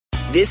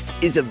This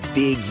is a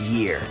big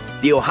year.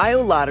 The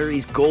Ohio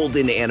Lottery's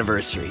golden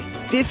anniversary.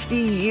 50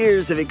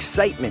 years of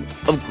excitement,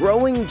 of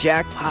growing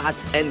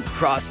jackpots and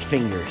crossed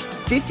fingers.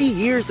 50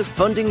 years of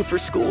funding for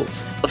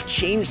schools, of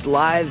changed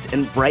lives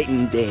and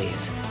brightened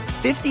days.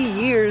 50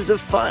 years of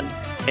fun.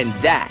 And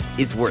that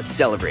is worth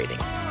celebrating.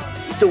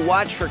 So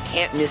watch for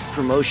can't-miss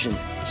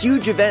promotions,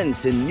 huge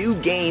events, and new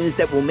games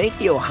that will make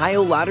the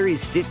Ohio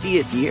Lottery's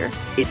 50th year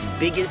its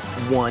biggest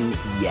one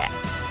yet.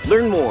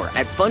 Learn more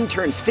at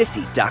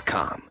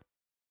funturns50.com.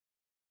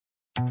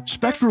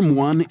 Spectrum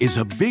One is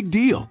a big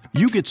deal.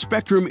 You get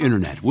Spectrum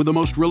Internet with the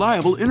most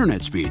reliable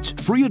internet speeds,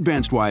 free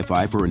advanced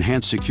Wi-Fi for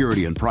enhanced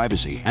security and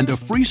privacy, and a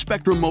free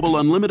Spectrum Mobile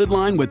Unlimited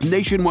line with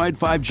nationwide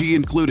 5G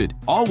included,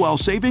 all while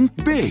saving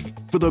big.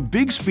 For the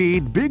big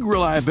speed, big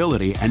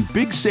reliability, and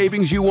big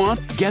savings you want,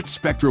 get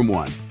Spectrum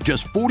One.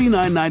 Just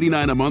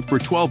 $49.99 a month for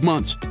 12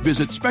 months.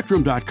 Visit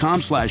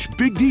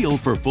spectrum.com/big deal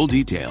for full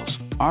details.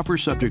 Offer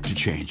subject to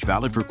change.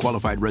 Valid for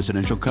qualified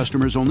residential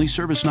customers only.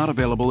 Service not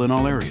available in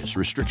all areas.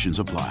 Restrictions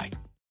apply.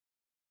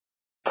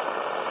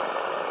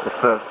 The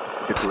first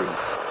degree.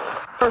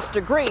 First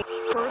degree.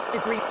 First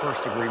degree.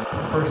 First degree.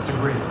 First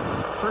degree.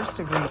 First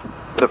degree.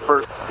 The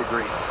first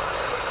degree. You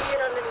see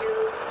it on the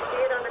news, you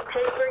see it on the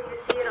paper, you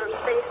see it on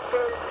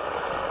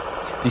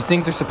Facebook. These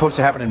things are supposed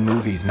to happen in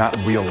movies, not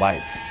in real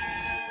life.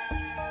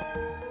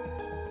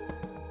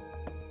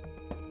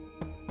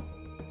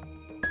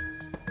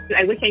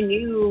 I wish I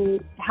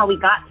knew how we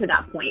got to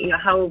that point. You know,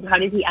 how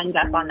did he end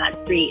up on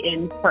that street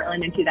in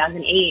Portland in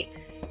 2008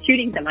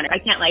 shooting someone? I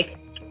can't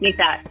make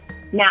that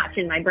match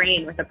in my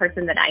brain with the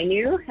person that I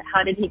knew.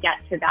 How did he get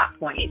to that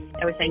point?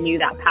 I wish I knew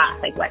that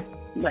path, like what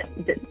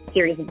the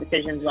series of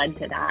decisions led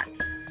to that.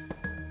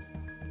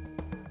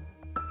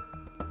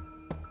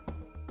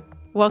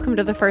 Welcome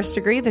to The First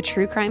Degree, the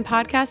true crime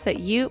podcast that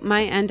you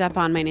might end up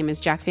on. My name is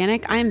Jac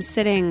Vanek. I am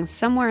sitting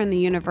somewhere in the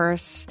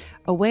universe,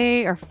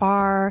 away or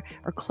far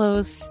or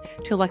close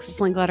to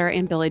Alexis Linkletter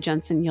and Billy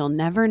Jensen. You'll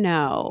never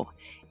know.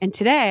 And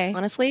today,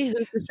 Honestly,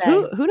 who's to say?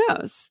 who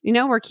knows? You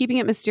know, we're keeping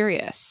it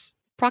mysterious.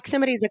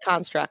 Proximity is a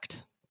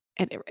construct.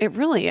 It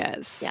really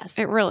is. Yes.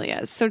 It really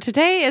is. So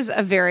today is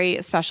a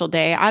very special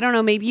day. I don't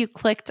know, maybe you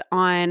clicked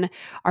on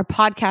our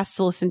podcast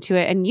to listen to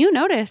it and you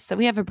noticed that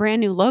we have a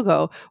brand new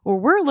logo where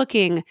we're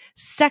looking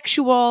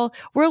sexual.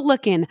 We're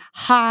looking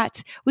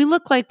hot. We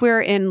look like we're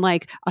in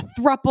like a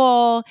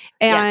throuple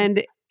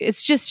and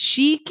it's just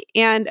chic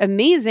and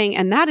amazing.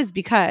 And that is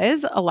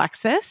because,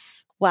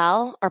 Alexis.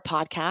 Well, our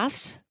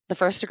podcast, The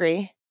First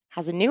Degree,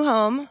 has a new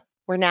home.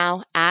 We're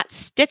now at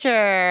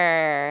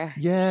Stitcher.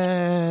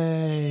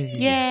 Yay!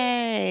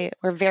 Yay!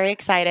 We're very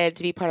excited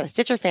to be part of the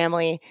Stitcher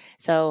family.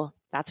 So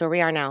that's where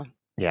we are now.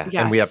 Yeah,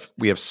 Yes. and we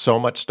have so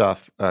much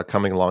stuff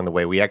coming along the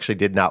way. We actually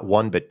did not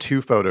one but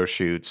two photo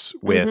shoots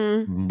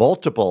with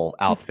multiple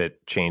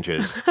outfit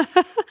changes.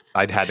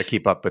 I'd had to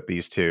keep up with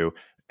these two.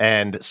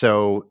 And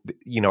so,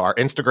 you know, our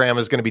Instagram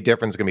is going to be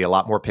different. There's going to be a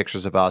lot more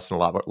pictures of us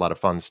and a lot of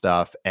fun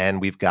stuff. And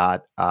we've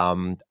got a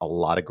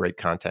lot of great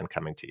content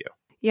coming to you.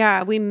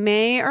 Yeah, we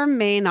may or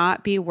may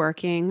not be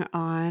working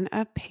on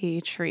a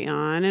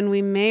Patreon, and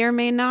we may or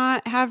may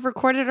not have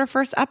recorded our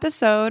first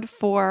episode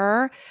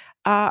for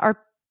our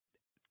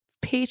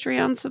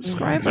Patreon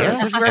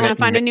subscribers, which we're going to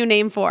find a new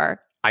name for.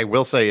 I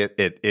will say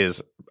it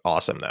is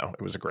awesome, though.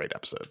 It was a great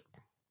episode.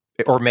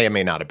 Or may or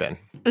may not have been,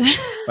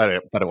 but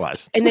it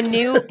was. And the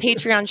new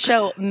Patreon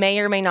show may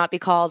or may not be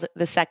called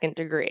The Second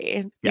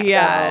Degree.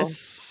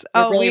 Yes.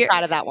 So we're really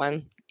proud of that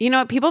one. You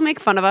know, people make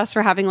fun of us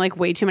for having like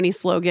way too many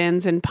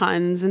slogans and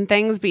puns and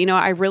things, but you know,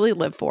 I really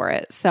live for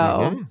it.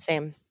 So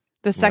Same.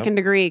 The Second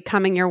Degree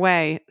coming your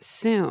way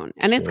soon.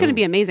 And it's going to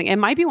be amazing. It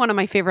might be one of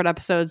my favorite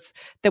episodes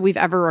that we've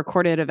ever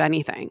recorded of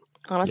anything.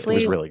 Honestly, it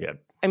was really good.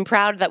 I'm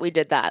proud that we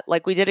did that.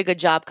 Like, we did a good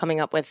job coming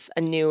up with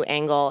a new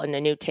angle and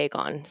a new take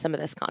on some of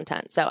this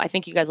content. So I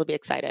think you guys will be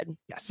excited.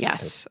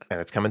 Yes.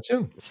 And it's coming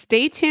soon.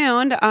 Stay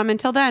tuned.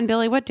 Until then,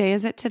 Billy, what day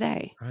is it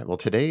today? All right. Well,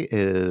 today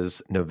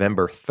is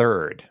November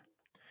 3rd.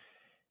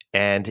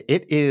 And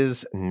it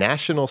is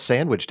National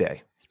Sandwich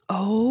Day.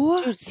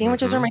 Oh, Dude,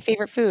 sandwiches are my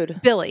favorite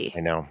food. Billy. I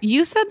know.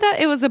 You said that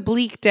it was a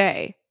bleak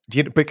day.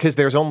 Because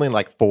there's only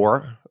like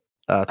 4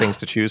 things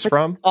to choose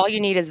from. All you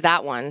need is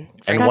that one.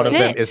 And That's one of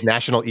them it. is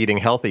National Eating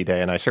Healthy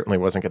Day. And I certainly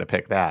wasn't going to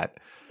pick that.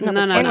 No,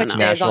 No. Sandwich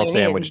Day is all National you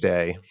Sandwich need.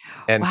 Day.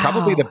 And Wow.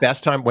 probably the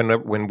best time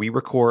when we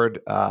record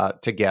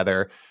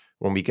together,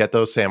 when we get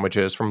those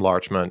sandwiches from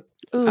Larchmont,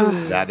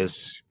 Ooh, that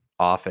is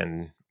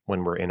often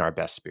when we're in our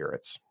best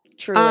spirits.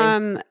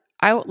 truly.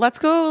 Let's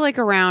go like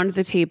around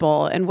the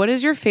table. And what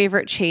is your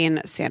favorite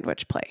chain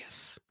sandwich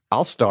place?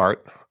 I'll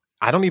start.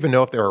 I don't even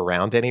know if they're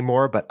around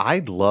anymore, but I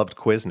loved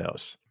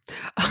Quiznos.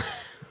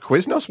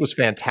 Quiznos was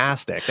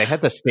fantastic. They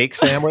had the steak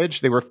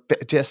sandwich. They were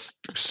just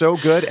so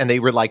good. And they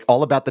were like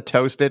all about the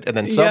toasted. And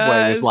then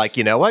Subway was like,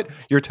 you know what?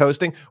 You're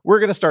toasting. We're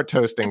going to start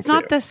toasting It's too.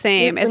 not the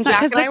same. It's not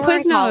because the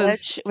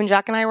Quiznos. When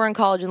Jack and I were in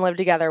college and lived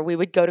together, we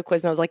would go to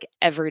Quiznos like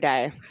every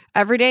day.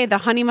 Every day, the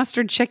honey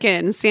mustard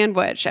chicken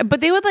sandwich. But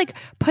they would like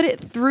put it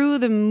through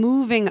the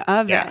moving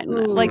oven. Yeah.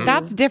 Like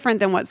that's different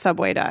than what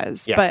Subway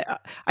does. Yeah.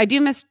 But I do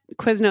miss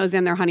Quiznos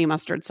and their honey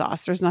mustard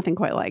sauce. There's nothing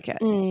quite like it.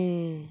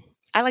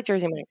 I like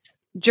Jersey Mike's.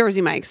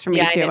 Jersey Mike's for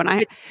me too.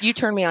 And you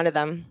turned me onto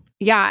them.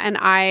 Yeah, and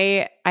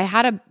I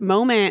had a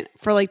moment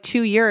for like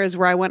 2 years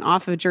where I went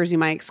off of Jersey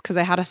Mike's because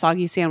I had a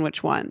soggy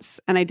sandwich once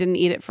and I didn't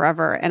eat it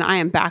forever. And I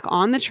am back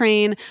on the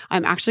train.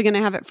 I'm actually going to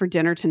have it for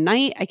dinner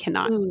tonight. I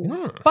cannot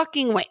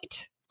fucking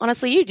wait.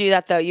 Honestly, you do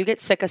that though. You get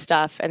sick of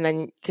stuff and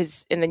then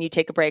you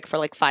take a break for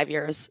like 5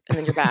 years and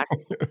then you're back.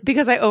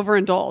 Because I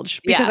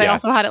overindulge. Because I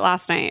also had it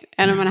last night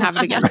and I'm going to have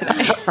it again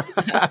today.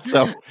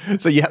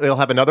 so you'll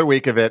have another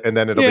week of it and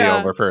then it'll be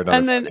over for another.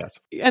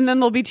 And then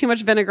there'll be too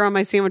much vinegar on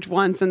my sandwich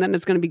once and then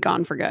it's going to be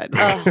gone for good.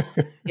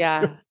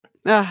 Yeah.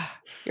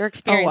 You're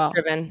experience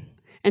driven.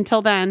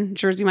 Until then,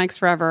 Jersey Mike's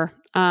forever.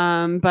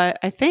 But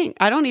I think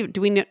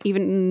do we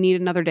even need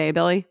another day,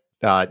 Billy?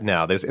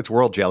 No, it's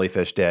World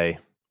Jellyfish Day.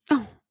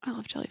 Oh, I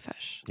love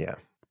jellyfish. Yeah.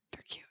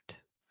 They're cute.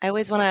 I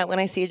always want to, when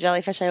I see a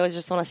jellyfish, I always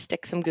just want to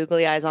stick some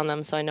googly eyes on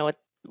them so I know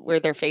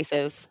where their face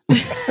is.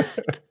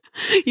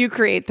 You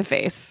create the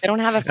face. I don't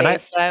have a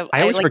face. I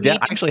always forget.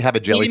 I actually have a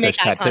jellyfish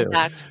tattoo.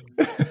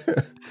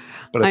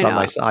 But it's on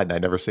my side and I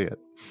never see it.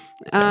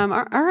 All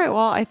right. Well,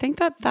 I think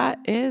that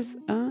is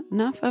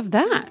enough of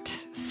that.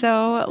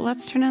 So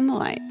let's turn on the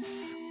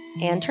lights.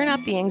 And turn up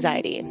the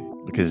anxiety.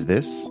 Because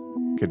this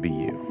could be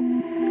you.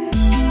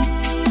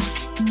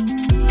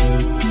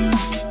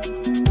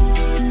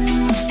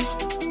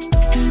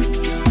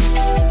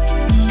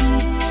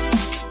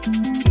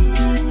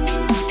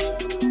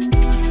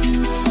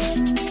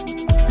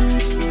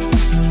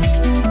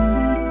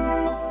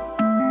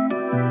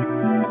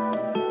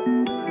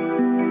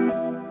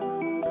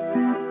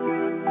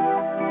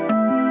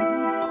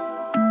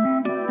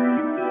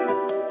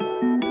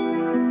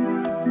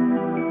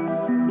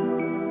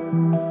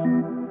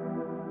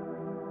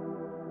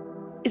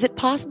 Is it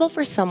possible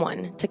for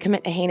someone to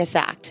commit a heinous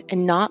act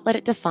and not let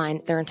it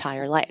define their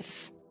entire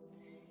life?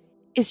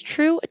 Is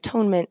true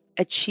atonement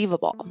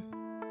achievable?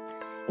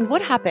 And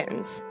what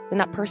happens when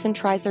that person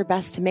tries their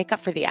best to make up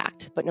for the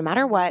act, but no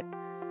matter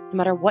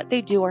what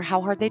they do or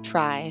how hard they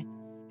try,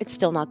 it's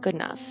still not good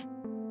enough?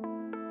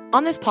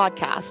 On this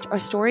podcast, our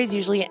stories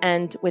usually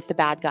end with the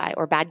bad guy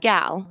or bad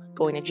gal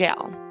going to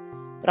jail.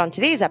 But on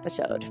today's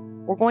episode,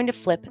 we're going to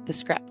flip the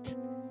script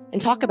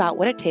and talk about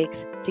what it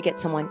takes to get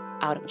someone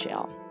out of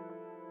jail.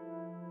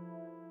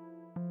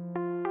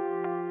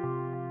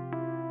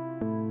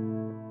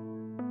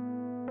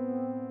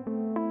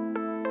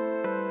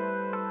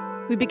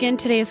 We begin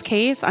today's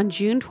case on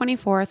June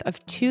 24th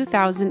of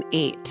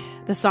 2008.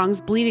 The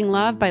songs Bleeding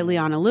Love by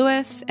Leona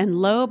Lewis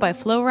and Low by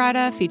Flo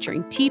Rida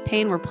featuring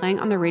T-Pain were playing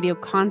on the radio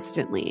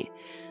constantly.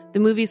 The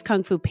movies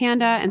Kung Fu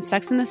Panda and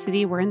Sex and the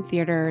City were in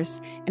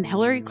theaters, and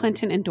Hillary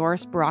Clinton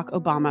endorsed Barack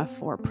Obama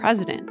for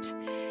president.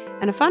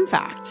 And a fun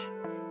fact,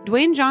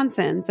 Dwayne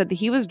Johnson said that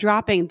he was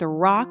dropping The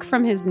Rock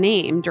from his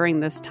name during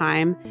this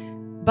time,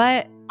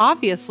 but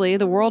obviously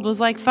the world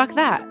was like, fuck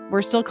that.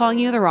 We're still calling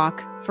you The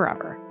Rock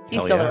forever.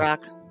 He's still The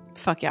Rock.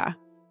 Fuck yeah.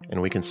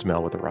 And we can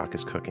smell what The Rock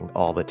is cooking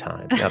all the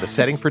time. Now, the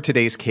setting for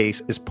today's case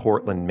is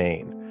Portland,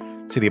 Maine.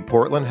 The city of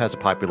Portland has a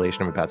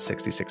population of about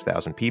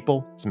 66,000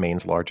 people. It's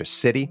Maine's largest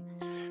city.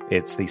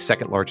 It's the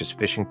second largest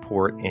fishing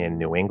port in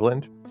New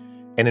England.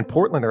 And in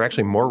Portland, there are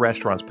actually more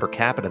restaurants per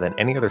capita than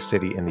any other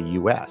city in the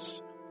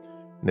U.S.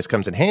 And this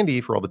comes in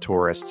handy for all the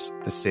tourists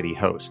the city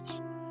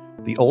hosts.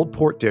 The Old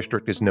Port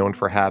District is known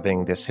for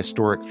having this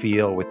historic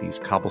feel with these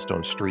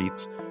cobblestone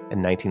streets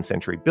and 19th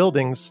century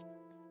buildings.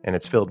 And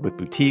it's filled with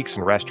boutiques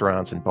and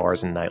restaurants and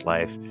bars and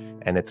nightlife.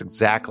 And it's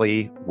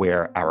exactly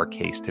where our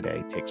case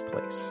today takes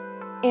place.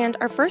 And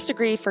our first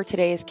degree for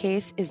today's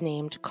case is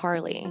named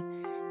Carly.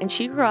 And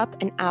she grew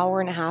up an hour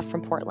and a half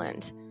from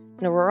Portland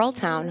in a rural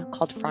town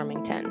called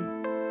Farmington.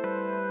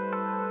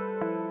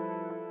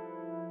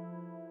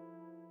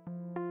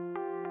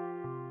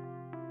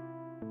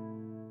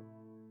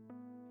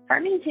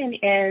 Farmington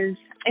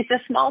it's a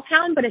small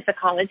town, but it's a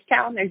college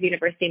town. There's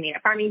University of Maine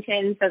at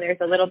Farmington, so there's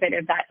a little bit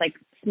of that like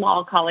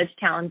small college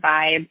town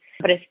vibe,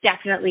 but it's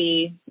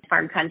definitely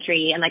farm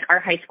country. And like our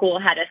high school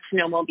had a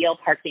snowmobile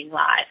parking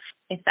lot,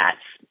 if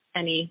that's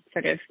any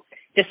sort of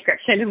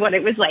description of what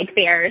it was like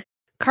there.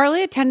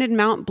 Carly attended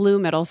Mount Blue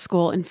Middle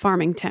School in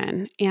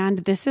Farmington, and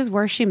this is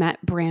where she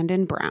met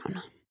Brandon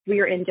Brown. We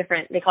were in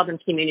different, they called them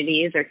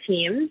communities or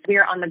teams. We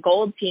were on the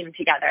gold team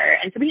together,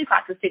 and so we had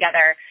classes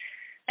together.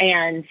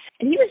 And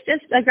he was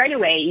just like right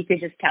away, you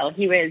could just tell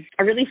he was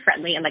a really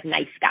friendly and like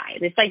nice guy.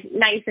 Just like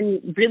nice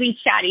and really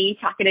chatty,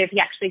 talkative. He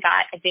actually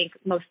got, I think,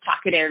 most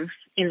talkative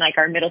in like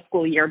our middle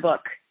school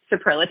yearbook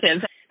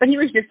superlative. But he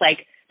was just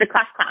like the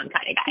class clown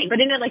kind of guy, but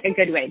in a, like a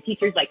good way.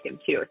 Teachers liked him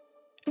too.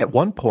 At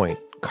one point,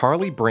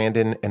 Carly,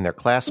 Brandon, and their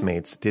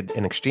classmates did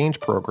an exchange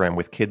program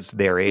with kids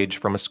their age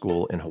from a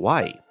school in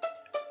Hawaii.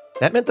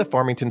 That meant the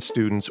Farmington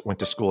students went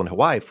to school in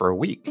Hawaii for a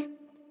week.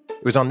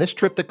 It was on this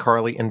trip that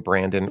Carly and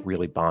Brandon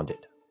really bonded.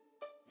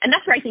 And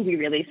that's where I think we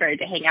really started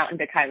to hang out and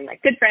become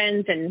like good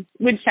friends and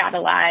would chat a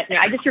lot.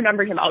 I just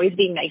remember him always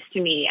being nice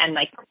to me and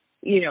like,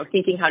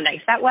 thinking how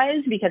nice that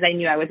was because I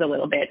knew I was a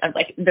little bit of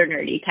like the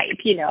nerdy type,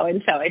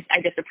 and so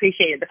I just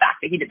appreciated the fact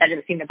that that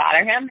didn't seem to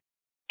bother him.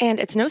 And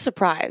it's no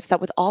surprise that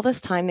with all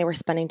this time they were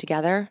spending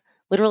together,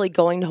 literally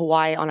going to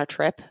Hawaii on a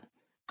trip,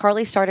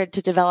 Carly started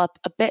to develop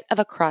a bit of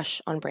a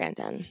crush on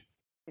Brandon.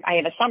 I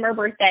have a summer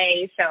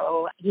birthday,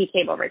 so he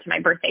came over to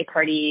my birthday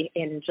party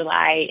in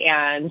July,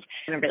 and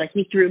I remember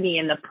he threw me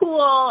in the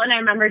pool, and I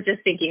remember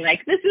just thinking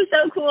this is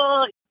so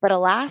cool. But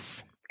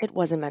alas, it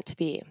wasn't meant to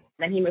be.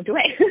 Then he moved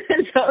away.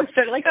 So it was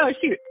sort of oh,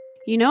 shoot.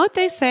 You know what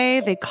they say?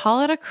 They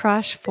call it a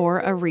crush for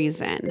a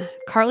reason.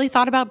 Carly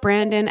thought about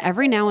Brandon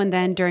every now and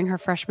then during her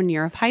freshman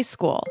year of high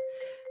school.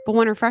 But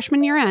when her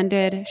freshman year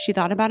ended, she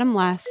thought about him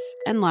less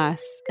and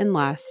less and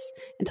less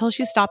until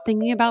she stopped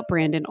thinking about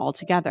Brandon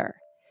altogether.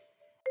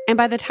 And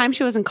by the time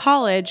she was in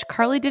college,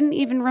 Carly didn't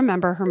even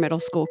remember her middle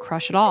school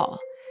crush at all.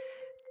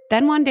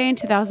 Then one day in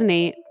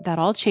 2008, that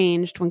all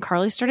changed when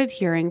Carly started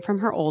hearing from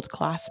her old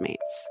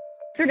classmates.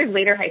 Sort of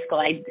later high school,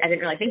 I didn't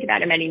really think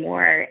about him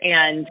anymore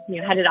and,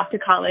 headed off to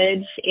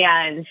college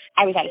and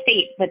I was out of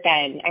state. But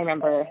then I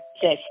remember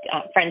just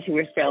friends who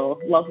were still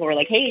local were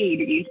like, hey,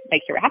 did you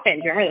hear what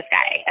happened? Do you remember this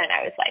guy? And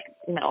I was like,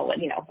 no,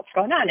 what's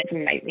going on? And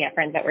some of my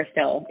friends that were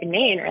still in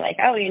Maine were like,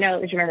 oh, do you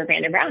remember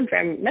Brandon Brown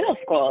from middle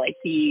school?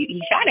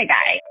 He shot a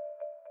guy.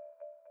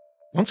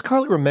 Once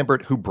Carly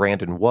remembered who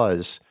Brandon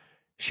was,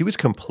 she was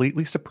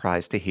completely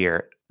surprised to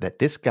hear that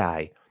this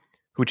guy,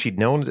 who she'd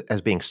known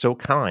as being so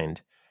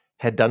kind,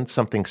 had done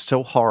something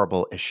so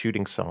horrible as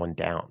shooting someone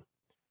down.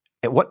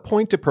 At what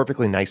point do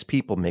perfectly nice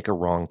people make a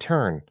wrong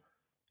turn,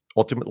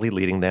 ultimately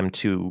leading them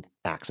to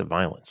acts of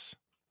violence?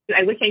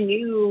 I wish I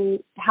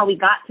knew how we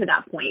got to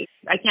that point.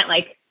 I can't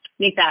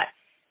make that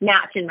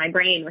match in my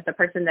brain with the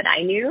person that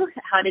I knew.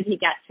 How did he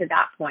get to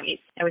that point?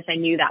 I wish I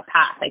knew that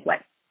path,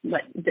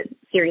 what the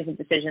series of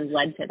decisions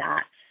led to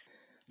that.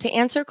 To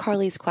answer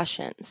Carly's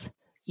questions,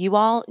 you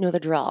all know the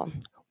drill.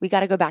 We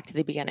got to go back to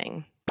the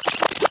beginning.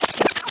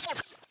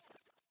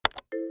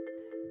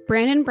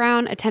 Brandon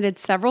Brown attended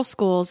several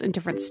schools in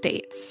different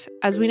states.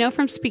 As we know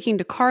from speaking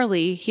to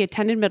Carly, he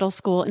attended middle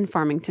school in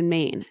Farmington,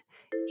 Maine.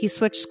 He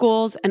switched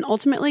schools and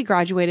ultimately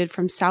graduated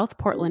from South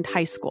Portland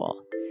High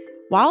School.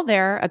 While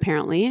there,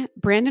 apparently,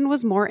 Brandon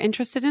was more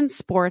interested in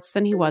sports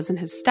than he was in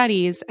his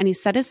studies, and he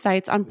set his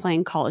sights on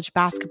playing college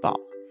basketball.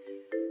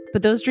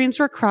 But those dreams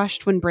were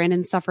crushed when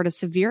Brandon suffered a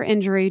severe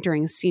injury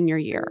during his senior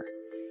year.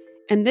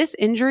 And this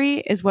injury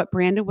is what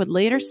Brandon would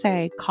later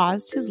say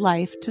caused his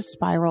life to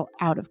spiral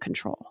out of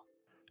control.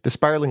 The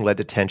spiraling led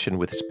to tension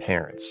with his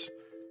parents.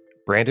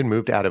 Brandon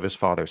moved out of his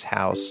father's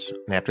house,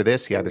 and after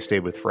this, he either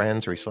stayed with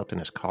friends or he slept in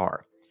his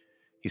car.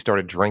 He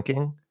started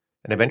drinking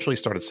and eventually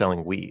started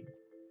selling weed.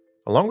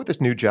 Along with this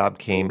new job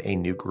came a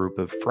new group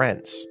of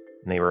friends,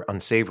 and they were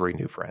unsavory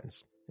new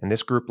friends. And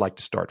this group liked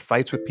to start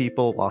fights with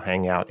people while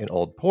hanging out in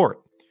Old Port,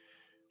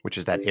 which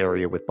is that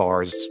area with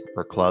bars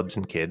where clubs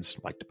and kids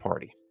like to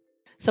party.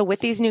 So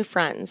with these new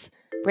friends,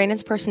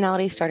 Brandon's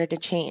personality started to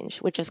change,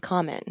 which is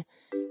common.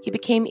 He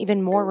became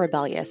even more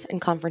rebellious and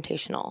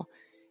confrontational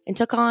and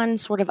took on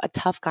sort of a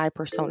tough guy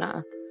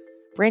persona.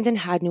 Brandon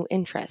had new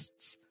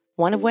interests,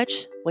 one of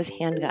which was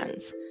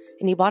handguns,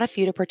 and he bought a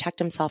few to protect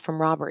himself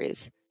from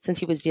robberies since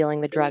he was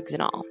dealing the drugs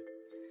and all.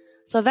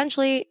 So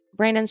eventually,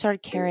 Brandon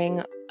started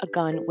carrying a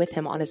gun with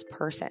him on his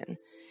person.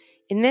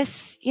 And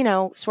this,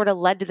 sort of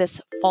led to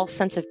this false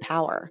sense of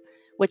power,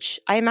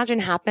 which I imagine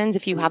happens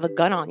if you have a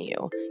gun on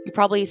you. You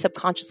probably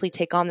subconsciously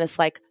take on this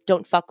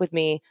don't fuck with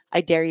me,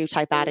 I dare you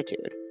type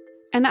attitude.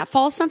 And that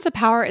false sense of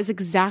power is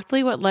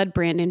exactly what led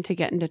Brandon to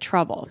get into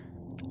trouble.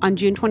 On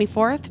June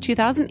 24th,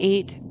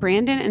 2008,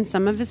 Brandon and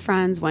some of his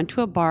friends went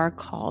to a bar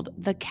called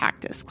the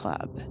Cactus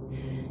Club.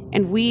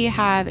 And we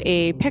have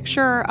a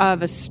picture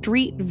of a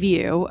street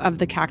view of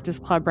the Cactus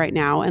Club right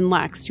now. And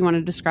Lex, do you want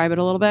to describe it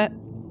a little bit?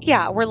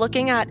 Yeah, we're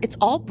looking at, it's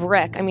all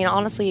brick. I mean,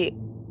 honestly,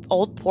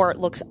 Old Port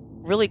looks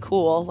really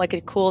cool, like a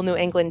cool New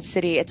England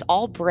city. It's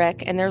all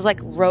brick and there's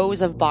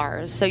rows of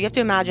bars. So you have to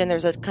imagine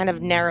there's a kind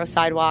of narrow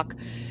sidewalk.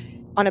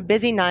 On a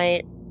busy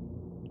night,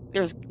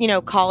 there's,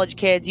 college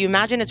kids. You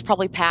imagine it's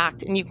probably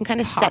packed and you can kind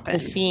of set the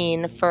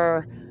scene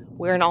for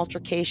where an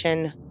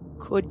altercation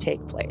could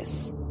take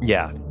place.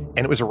 Yeah, and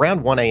it was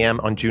around 1 a.m.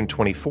 on June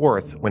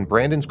 24th when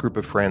Brandon's group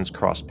of friends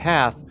crossed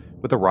paths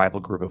with a rival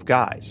group of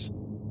guys.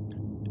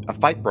 A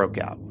fight broke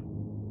out.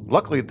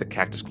 Luckily, the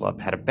Cactus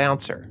Club had a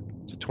bouncer.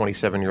 It's a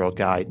 27-year-old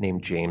guy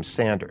named James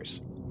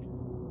Sanders.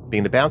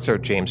 Being the bouncer,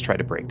 James tried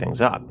to break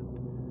things up.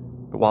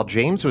 But while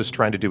James was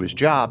trying to do his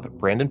job,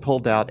 Brandon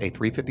pulled out a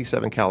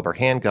 .357 caliber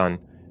handgun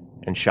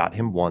and shot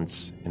him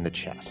once in the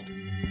chest.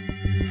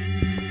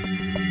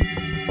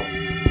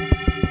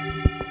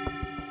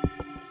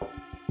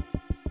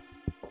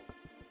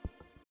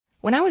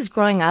 When I was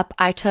growing up,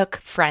 I took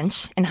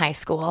French in high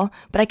school,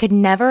 but I could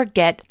never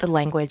get the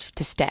language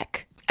to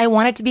stick. I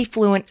wanted to be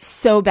fluent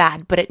so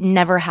bad, but it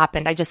never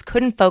happened. I just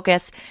couldn't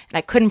focus and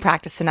I couldn't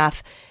practice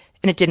enough,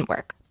 and it didn't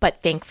work.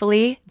 But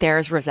thankfully,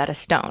 there's Rosetta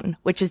Stone,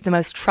 which is the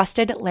most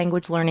trusted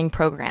language learning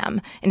program,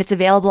 and it's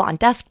available on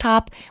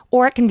desktop,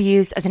 or it can be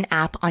used as an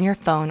app on your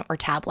phone or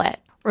tablet.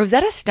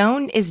 Rosetta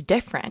Stone is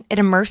different. It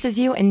immerses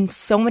you in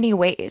so many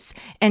ways.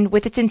 And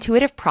with its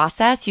intuitive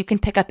process, you can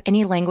pick up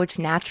any language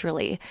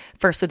naturally.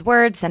 First with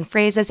words, then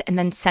phrases, and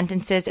then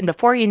sentences. And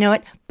before you know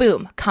it,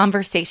 boom,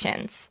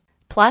 conversations.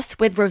 Plus,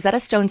 with Rosetta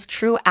Stone's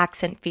True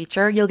Accent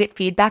feature, you'll get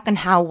feedback on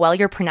how well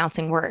you're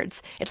pronouncing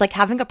words. It's like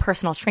having a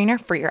personal trainer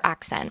for your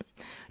accent.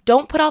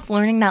 Don't put off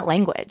learning that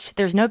language.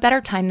 There's no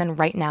better time than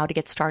right now to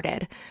get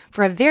started.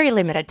 For a very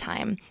limited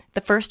time, the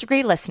First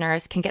Degree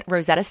listeners can get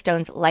Rosetta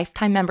Stone's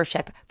lifetime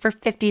membership for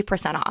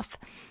 50% off.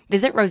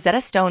 Visit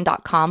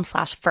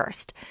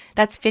rosettastone.com/first.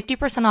 That's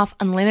 50% off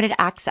unlimited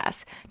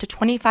access to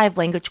 25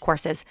 language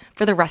courses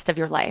for the rest of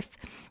your life.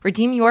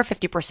 Redeem your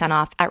 50%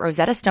 off at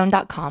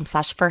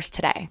rosettastone.com/first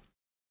today.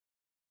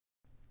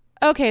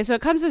 Okay, so it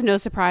comes as no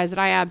surprise that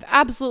I have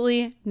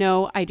absolutely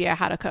no idea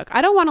how to cook.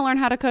 I don't want to learn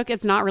how to cook.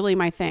 It's not really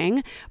my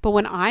thing. But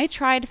when I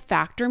tried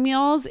Factor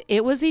meals,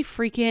 it was a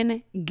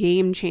freaking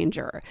game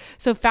changer.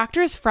 So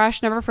Factor's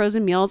fresh, never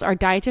frozen meals are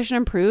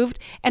dietitian approved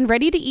and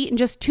ready to eat in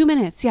just 2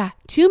 minutes. Yeah,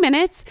 2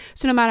 minutes.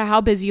 So no matter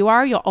how busy you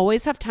are, you'll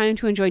always have time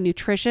to enjoy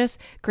nutritious,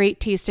 great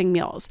tasting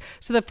meals.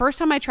 So the first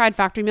time I tried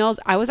Factor meals,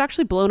 I was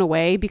actually blown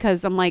away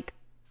because I'm like,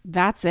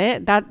 that's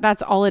it.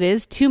 That's all it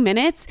is. 2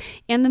 minutes.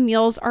 And the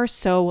meals are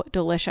so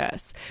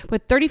delicious.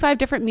 With 35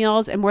 different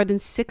meals and more than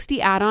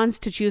 60 add-ons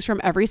to choose from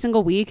every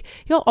single week,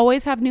 you'll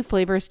always have new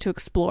flavors to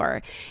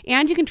explore.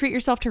 And you can treat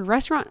yourself to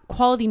restaurant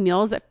quality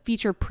meals that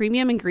feature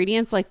premium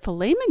ingredients like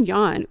filet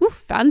mignon, ooh,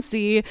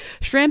 fancy,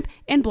 shrimp,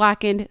 and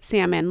blackened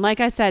salmon. Like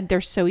I said, they're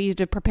so easy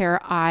to prepare.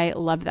 I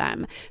love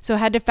them. So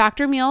head to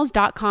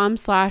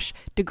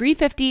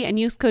factormeals.com/degree50 and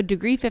use code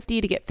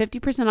degree50 to get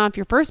 50% off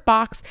your first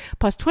box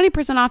plus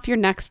 20% off your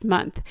next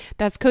month.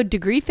 That's code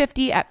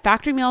degree50 at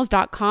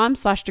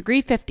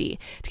factormeals.com/degree50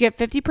 to get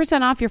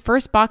 50% off your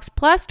first box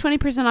plus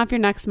 20% off your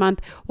next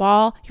month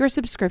while your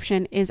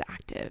subscription is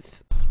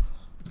active.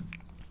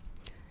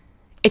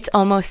 It's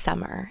almost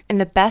summer, and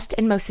the best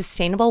and most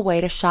sustainable way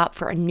to shop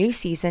for a new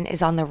season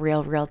is on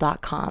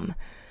therealreal.com.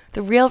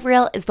 The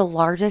RealReal is the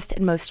largest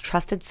and most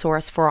trusted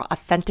source for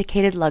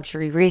authenticated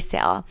luxury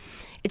resale.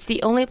 It's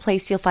the only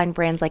place you'll find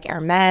brands like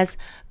Hermes,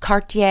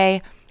 Cartier,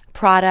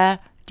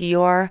 Prada,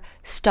 Dior,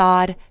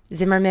 Staud,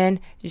 Zimmermann,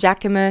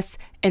 Jacquemus,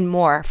 and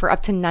more for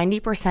up to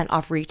 90%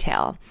 off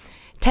retail.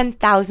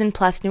 10,000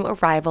 plus new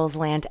arrivals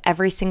land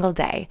every single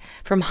day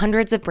from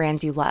hundreds of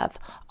brands you love,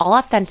 all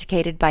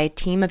authenticated by a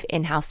team of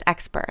in-house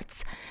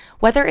experts.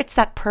 Whether it's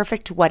that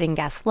perfect wedding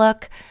guest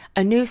look,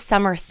 a new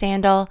summer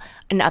sandal,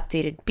 an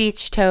updated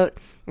beach tote,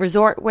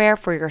 resort wear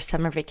for your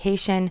summer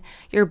vacation,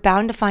 you're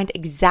bound to find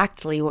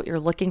exactly what you're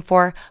looking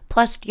for,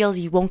 plus deals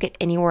you won't get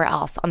anywhere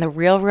else on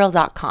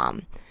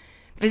therealreal.com.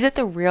 Visit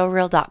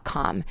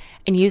therealreal.com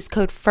and use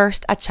code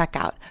FIRST at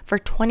checkout for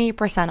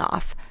 20%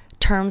 off.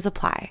 Terms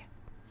apply.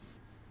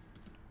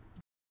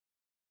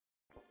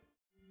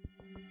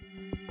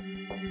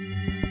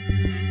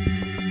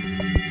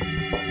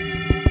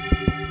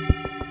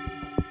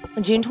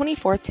 On June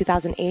 24th,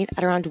 2008,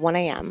 at around 1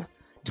 a.m.,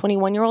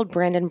 21-year-old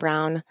Brandon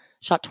Brown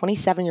shot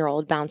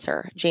 27-year-old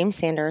bouncer James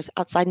Sanders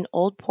outside an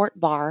Old Port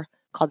bar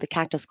called the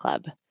Cactus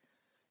Club.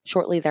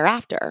 Shortly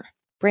thereafter,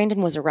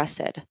 Brandon was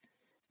arrested.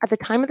 At the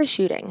time of the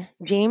shooting,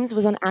 James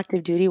was on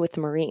active duty with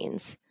the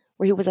Marines,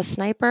 where he was a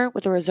sniper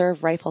with the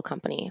Reserve Rifle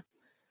Company.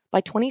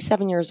 By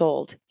 27 years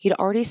old, he'd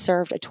already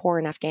served a tour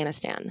in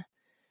Afghanistan.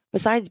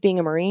 Besides being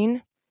a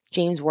Marine,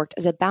 James worked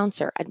as a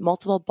bouncer at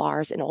multiple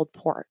bars in Old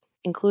Port,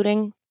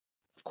 including,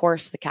 of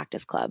course, the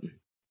Cactus Club.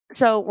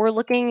 So we're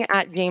looking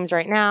at James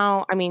right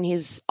now. I mean,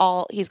 he's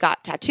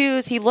got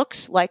tattoos. He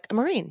looks like a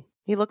Marine.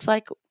 He looks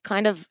like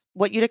kind of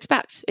what you'd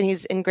expect, and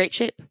he's in great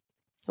shape.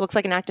 He looks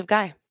like an active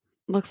guy.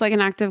 Looks like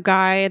an active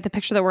guy. The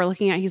picture that we're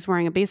looking at, he's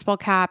wearing a baseball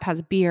cap, has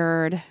a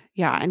beard,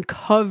 and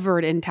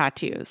covered in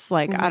tattoos.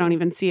 Like, I don't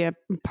even see a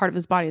part of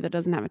his body that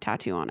doesn't have a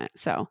tattoo on it.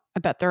 So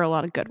I bet there are a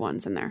lot of good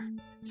ones in there.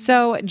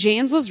 So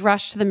James was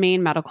rushed to the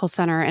main medical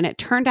center, and it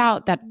turned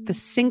out that the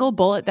single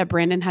bullet that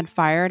Brandon had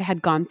fired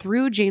had gone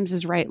through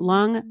James's right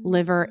lung,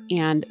 liver,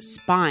 and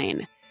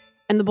spine.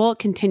 And the bullet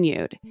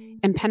continued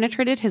and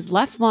penetrated his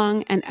left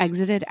lung and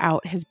exited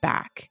out his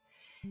back.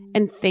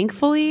 And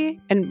thankfully,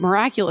 and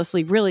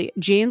miraculously, really,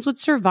 James would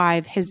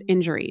survive his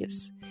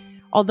injuries,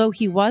 although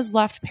he was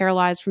left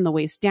paralyzed from the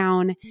waist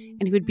down,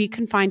 and he would be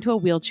confined to a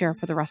wheelchair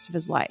for the rest of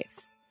his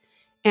life.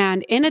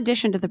 And in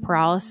addition to the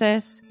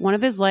paralysis, one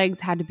of his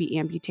legs had to be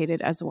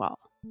amputated as well.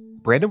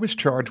 Brandon was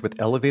charged with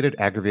elevated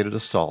aggravated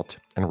assault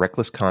and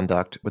reckless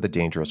conduct with a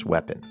dangerous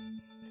weapon.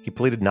 He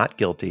pleaded not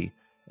guilty,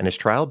 and his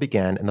trial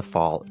began in the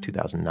fall of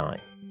 2009.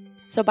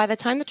 So by the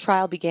time the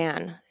trial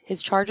began,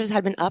 his charges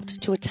had been upped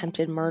to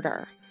attempted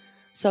murder.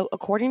 So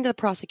according to the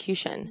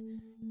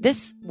prosecution,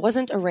 this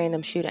wasn't a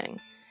random shooting.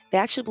 They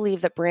actually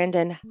believe that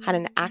Brandon had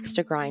an axe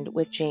to grind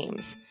with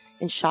James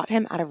and shot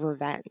him out of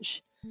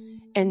revenge.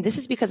 And this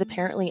is because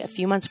apparently a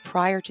few months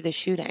prior to the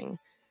shooting,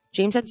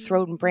 James had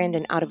thrown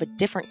Brandon out of a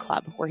different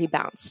club where he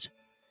bounced.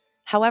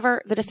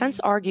 However, the defense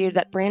argued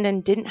that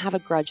Brandon didn't have a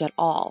grudge at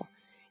all.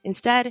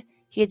 Instead,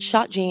 he had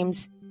shot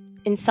James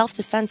in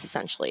self-defense,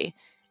 essentially,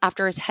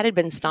 after his head had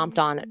been stomped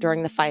on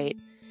during the fight,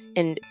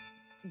 and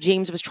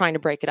James was trying to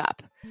break it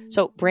up.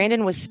 So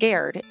Brandon was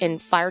scared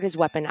and fired his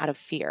weapon out of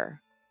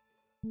fear.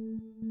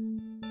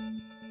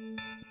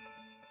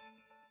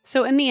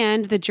 So in the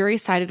end, the jury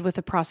sided with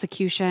the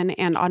prosecution,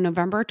 and on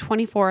November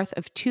 24th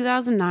of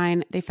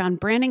 2009, they found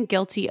Brandon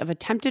guilty of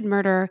attempted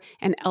murder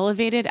and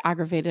elevated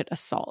aggravated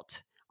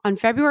assault. On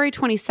February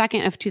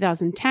 22nd of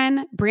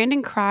 2010,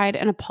 Brandon cried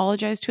and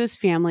apologized to his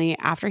family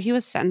after he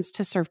was sentenced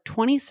to serve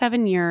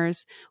 27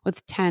 years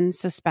with 10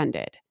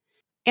 suspended.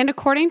 And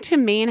according to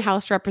Maine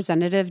House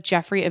Representative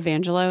Jeffrey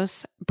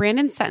Evangelos,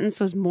 Brandon's sentence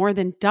was more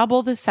than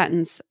double the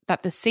sentence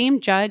that the same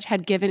judge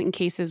had given in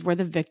cases where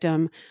the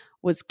victim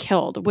was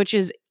killed, which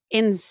is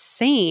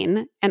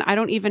insane. And I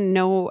don't even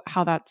know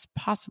how that's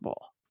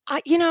possible.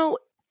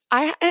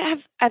 I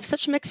have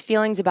such mixed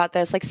feelings about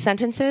this. Like,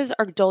 sentences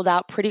are doled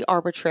out pretty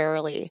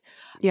arbitrarily.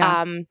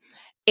 Yeah.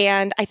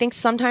 And I think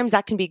sometimes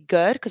that can be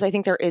good because I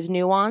think there is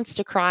nuance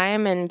to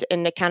crime and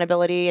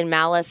accountability and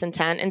malice,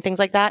 intent, and things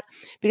like that.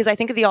 Because I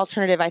think of the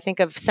alternative, I think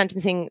of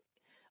sentencing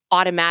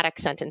automatic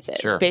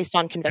sentences based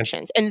on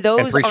convictions. And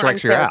those are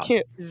unfair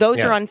too.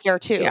 Those are unfair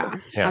too. Yeah,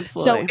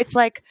 absolutely. So it's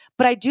like,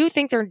 but I do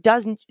think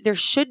there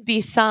should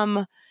be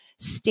some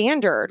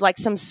standard, like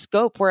some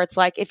scope where it's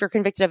like, if you're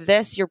convicted of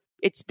this,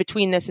 it's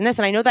between this and this.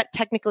 And I know that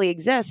technically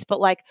exists, but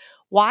like,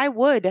 why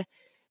would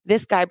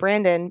this guy,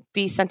 Brandon,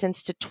 be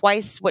sentenced to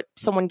twice what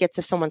someone gets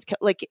if someone's killed?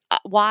 Like,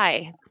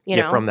 why? You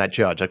know? From that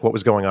judge, like what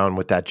was going on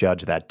with that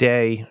judge that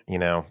day?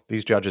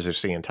 These judges are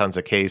seeing tons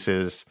of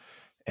cases,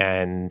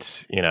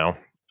 and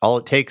all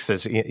it takes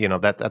is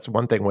that's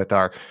one thing with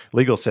our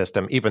legal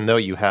system. Even though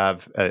you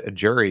have a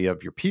jury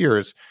of your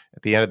peers,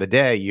 at the end of the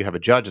day, you have a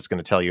judge that's going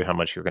to tell you how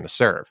much you're going to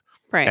serve,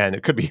 right? And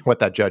it could be what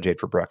that judge ate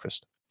for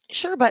breakfast.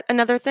 Sure, but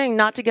another thing,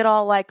 not to get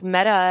all like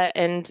meta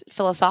and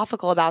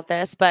philosophical about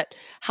this, but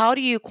how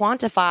do you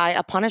quantify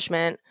a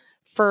punishment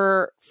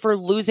for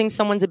losing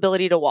someone's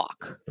ability to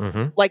walk?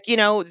 Mm-hmm. Like,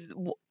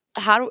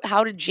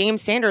 how did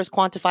James Sanders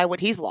quantify what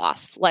he's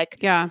lost?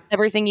 Like,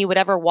 everything you would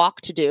ever walk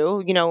to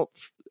do,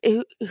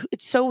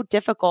 it's so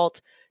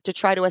difficult to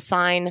try to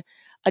assign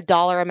a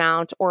dollar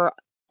amount or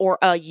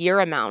a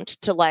year amount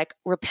to like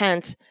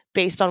repent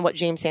based on what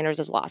James Sanders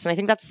has lost. And I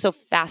think that's so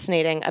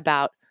fascinating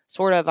about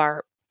sort of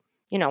our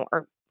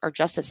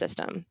justice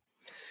system.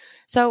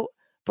 So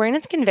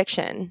Brandon's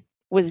conviction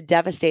was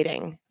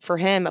devastating for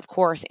him, of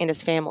course, and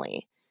his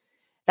family.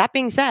 That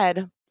being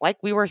said, like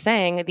we were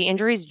saying, the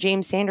injuries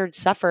James Sanders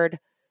suffered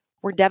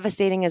were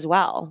devastating as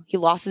well. He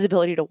lost his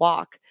ability to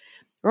walk.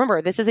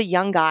 Remember, this is a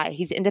young guy.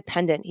 He's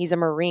independent. He's a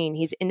Marine.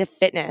 He's into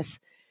fitness.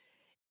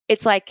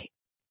 It's like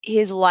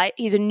his life,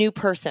 he's a new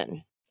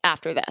person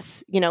after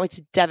this.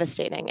 It's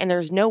devastating. And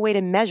there's no way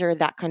to measure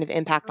that kind of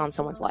impact on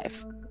someone's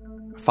life.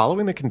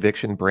 Following the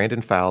conviction,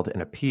 Brandon filed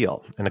an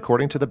appeal. And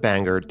according to the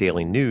Bangor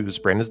Daily News,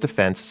 Brandon's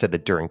defense said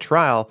that during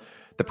trial,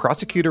 the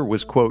prosecutor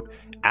was, quote,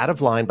 out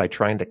of line by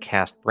trying to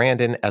cast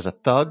Brandon as a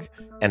thug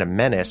and a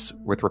menace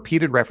with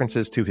repeated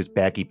references to his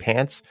baggy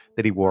pants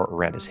that he wore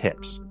around his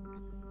hips.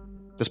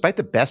 Despite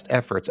the best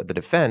efforts of the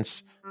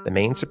defense, the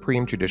Maine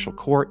Supreme Judicial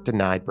Court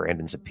denied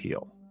Brandon's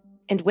appeal.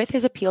 And with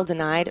his appeal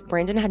denied,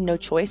 Brandon had no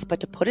choice but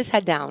to put his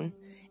head down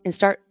and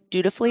start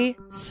dutifully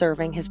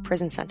serving his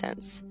prison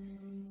sentence.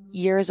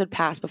 Years would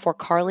pass before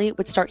Carly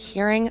would start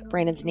hearing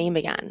Brandon's name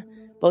again,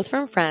 both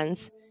from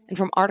friends and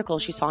from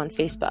articles she saw on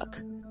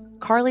Facebook.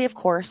 Carly, of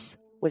course,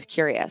 was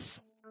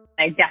curious.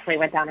 I definitely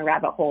went down a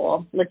rabbit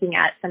hole looking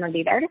at some of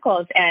these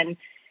articles and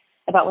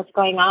about what's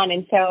going on.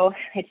 And so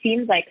it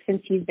seems like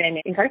since he's been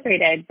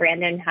incarcerated,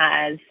 Brandon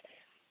has,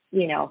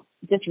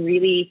 just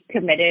really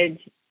committed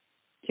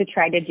to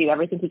try to do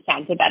everything he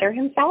can to better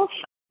himself.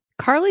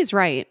 Carly's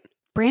right.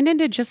 Brandon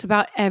did just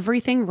about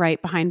everything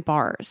right behind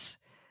bars.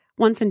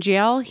 Once in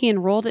jail, he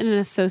enrolled in an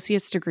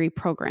associate's degree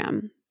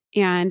program.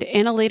 And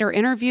in a later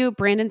interview,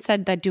 Brandon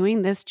said that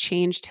doing this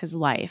changed his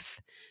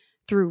life.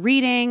 Through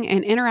reading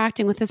and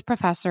interacting with his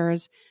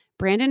professors,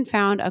 Brandon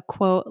found a,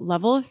 quote,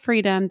 level of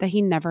freedom that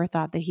he never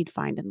thought that he'd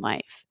find in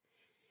life.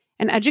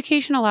 And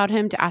education allowed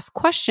him to ask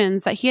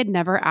questions that he had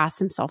never asked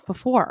himself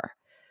before.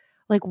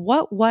 Like,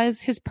 what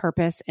was his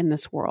purpose in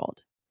this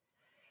world?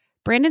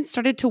 Brandon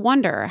started to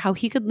wonder how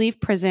he could leave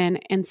prison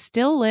and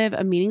still live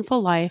a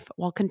meaningful life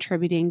while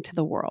contributing to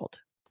the world.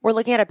 We're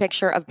looking at a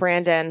picture of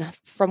Brandon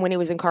from when he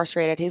was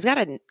incarcerated. He's got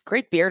a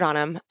great beard on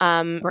him.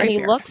 And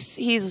he looks,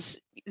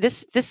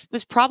 this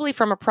was probably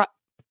from a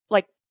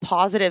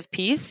positive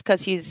piece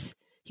because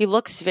he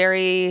looks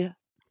very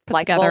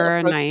likable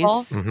and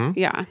nice. Mm-hmm.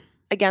 Yeah.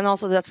 Again,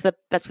 also that's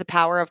the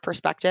power of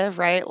perspective,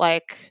 right?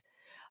 Like,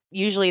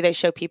 usually they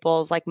show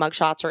people's like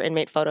mugshots or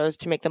inmate photos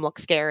to make them look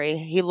scary.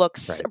 He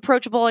looks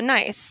approachable and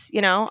nice,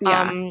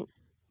 Yeah.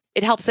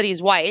 It helps that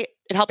he's white.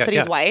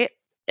 He's white.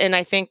 And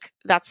I think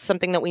that's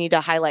something that we need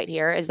to highlight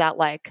here is that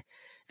like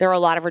there are a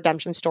lot of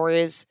redemption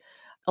stories,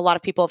 a lot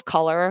of people of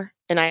color.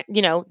 And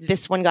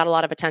this one got a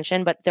lot of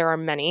attention, but there are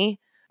many.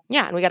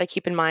 Yeah. And we got to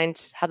keep in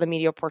mind how the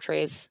media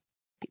portrays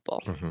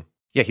people. Mm-hmm.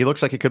 Yeah. He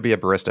looks like he could be a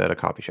barista at a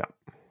coffee shop.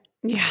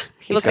 Yeah.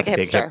 He looks like a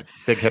hipster.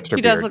 Big hipster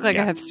He does beard. look like a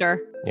hipster.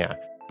 Yeah.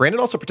 Brandon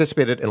also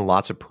participated in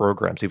lots of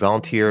programs. He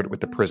volunteered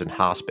with the prison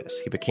hospice.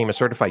 He became a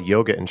certified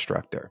yoga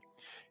instructor.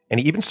 And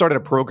he even started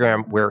a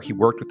program where he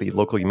worked with the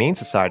local Humane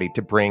Society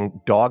to bring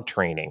dog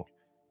training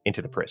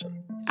into the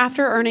prison.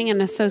 After earning an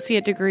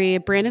associate degree,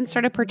 Brandon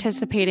started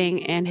participating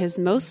in his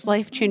most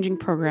life-changing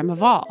program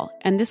of all.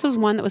 And this was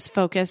one that was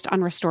focused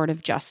on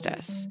restorative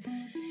justice.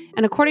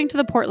 And according to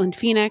the Portland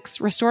Phoenix,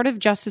 restorative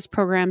justice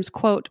programs,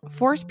 quote,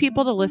 force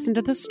people to listen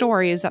to the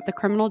stories that the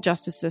criminal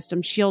justice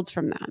system shields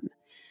from them.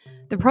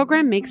 The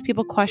program makes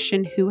people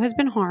question who has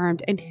been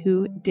harmed and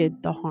who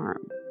did the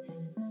harm.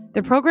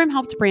 The program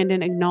helped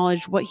Brandon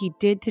acknowledge what he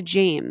did to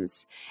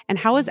James and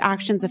how his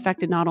actions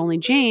affected not only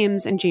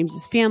James and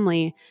James's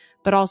family,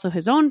 but also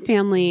his own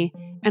family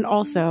and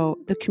also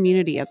the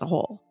community as a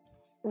whole.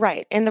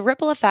 Right. And the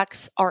ripple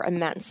effects are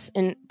immense.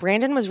 And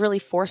Brandon was really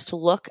forced to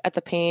look at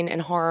the pain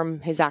and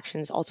harm his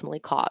actions ultimately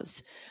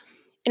caused.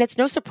 And it's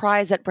no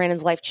surprise that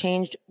Brandon's life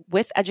changed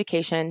with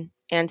education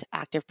and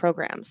active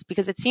programs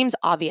because it seems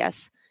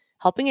obvious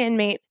helping an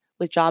inmate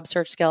with job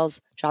search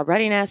skills, job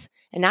readiness,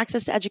 and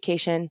access to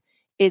education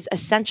is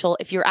essential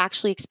if you're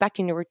actually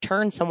expecting to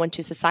return someone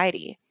to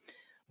society.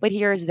 But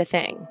here's the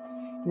thing.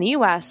 In the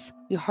U.S.,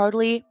 we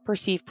hardly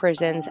perceive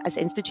prisons as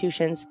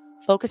institutions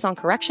focused on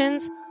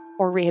corrections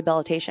or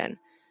rehabilitation.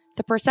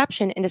 The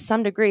perception, and to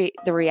some degree,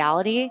 the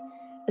reality,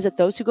 is that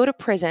those who go to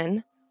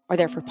prison are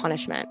there for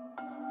punishment.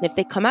 And if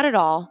they come out at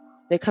all,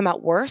 they come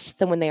out worse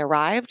than when they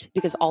arrived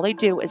because all they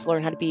do is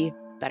learn how to be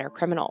better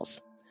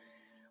criminals.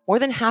 More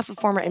than half of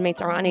former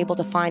inmates are unable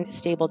to find a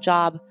stable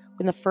job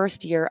within the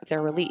first year of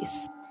their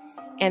release.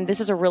 And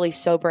this is a really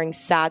sobering,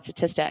 sad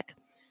statistic.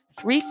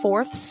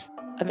 3/4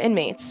 of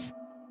inmates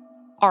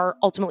are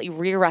ultimately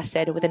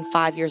rearrested within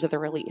 5 years of their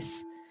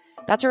release.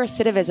 That's a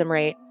recidivism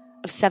rate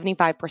of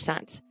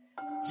 75%.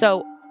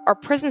 So our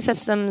prison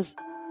systems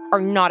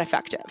are not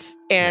effective.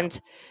 And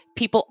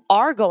people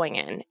are going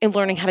in and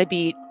learning how to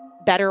be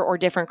better or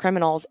different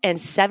criminals. And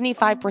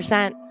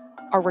 75%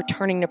 are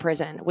returning to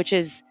prison, which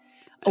is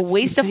a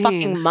waste of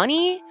fucking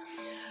money.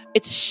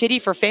 It's shitty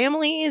for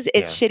families.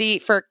 It's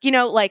shitty for,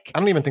 I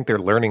don't even think they're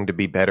learning to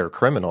be better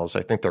criminals.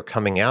 I think they're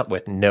coming out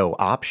with no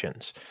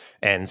options.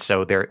 And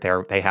so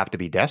they have to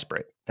be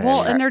desperate.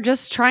 And they're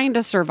just trying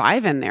to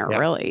survive in there,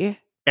 really.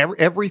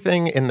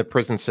 Everything in the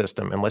prison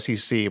system, unless you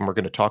see, and we're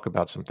going to talk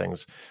about some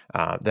things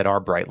that are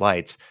bright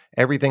lights,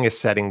 everything is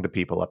setting the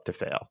people up to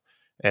fail.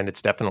 And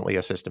it's definitely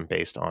a system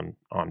based on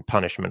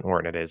punishment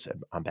more than it is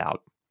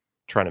about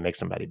trying to make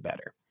somebody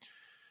better.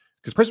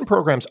 Because prison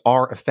programs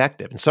are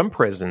effective. In some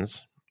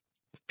prisons,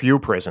 few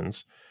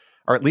prisons,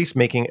 are at least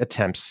making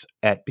attempts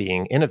at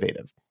being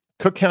innovative.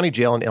 Cook County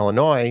Jail in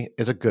Illinois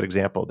is a good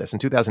example of this. In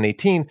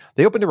 2018,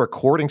 they opened a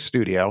recording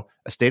studio,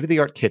 a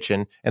state-of-the-art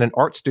kitchen, and an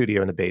art studio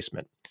in the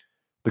basement.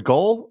 The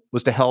goal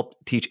was to help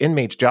teach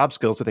inmates job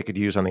skills that they could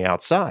use on the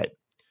outside.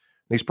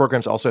 These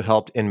programs also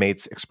helped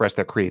inmates express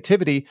their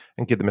creativity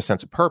and give them a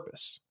sense of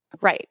purpose.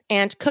 Right.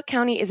 And Cook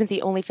County isn't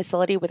the only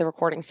facility with a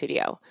recording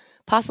studio.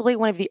 Possibly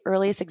one of the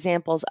earliest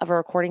examples of a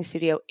recording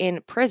studio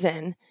in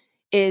prison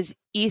is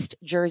East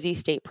Jersey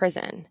State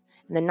Prison.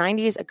 In the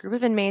 90s, a group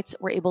of inmates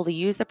were able to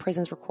use the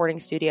prison's recording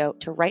studio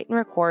to write and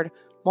record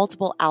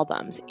multiple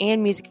albums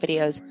and music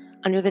videos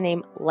under the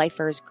name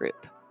Lifers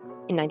Group.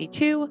 In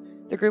 92,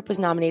 the group was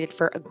nominated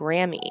for a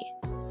Grammy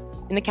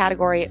in the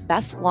category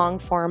Best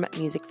Long-Form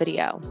Music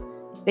Video.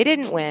 They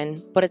didn't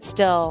win, but it's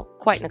still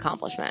quite an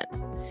accomplishment.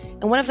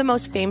 And one of the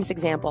most famous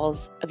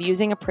examples of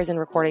using a prison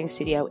recording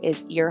studio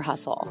is Ear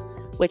Hustle,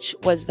 which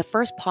was the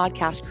first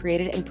podcast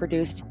created and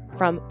produced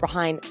from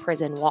behind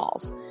prison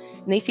walls.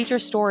 And they feature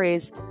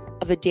stories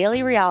of the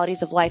daily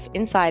realities of life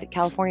inside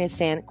California's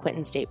San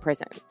Quentin State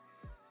Prison.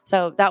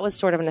 So that was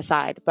sort of an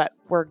aside, but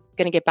we're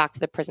going to get back to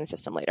the prison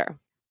system later.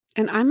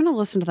 And I'm going to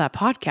listen to that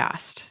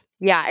podcast.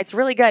 Yeah, it's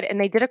really good. And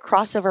they did a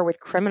crossover with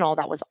Criminal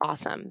that was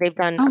awesome. They've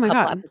done a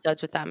couple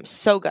episodes with them.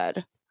 So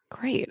good.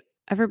 Great.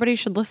 Everybody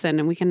should listen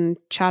and we can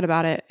chat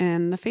about it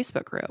in the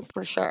Facebook group.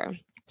 For sure.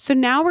 So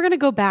now we're going to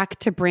go back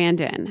to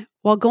Brandon.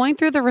 While going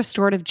through the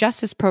restorative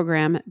justice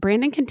program,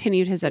 Brandon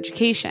continued his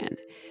education.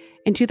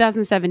 In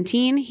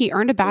 2017, he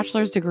earned a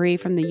bachelor's degree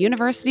from the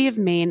University of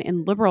Maine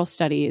in liberal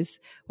studies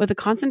with a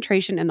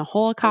concentration in the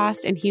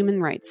Holocaust and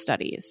human rights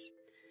studies.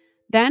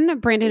 Then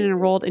Brandon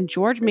enrolled in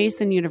George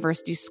Mason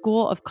University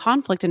School of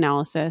Conflict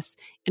Analysis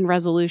and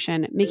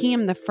Resolution, making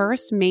him the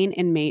first Maine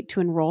inmate to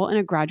enroll in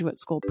a graduate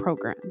school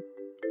program.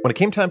 When it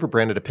came time for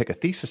Brandon to pick a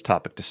thesis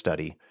topic to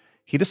study,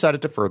 he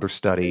decided to further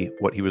study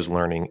what he was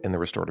learning in the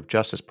restorative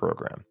justice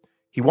program.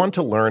 He wanted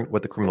to learn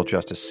what the criminal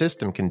justice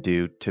system can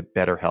do to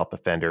better help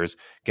offenders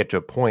get to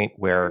a point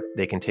where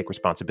they can take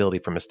responsibility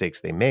for mistakes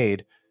they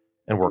made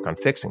and work on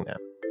fixing them.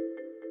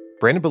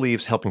 Brandon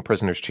believes helping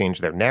prisoners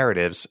change their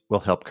narratives will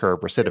help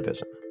curb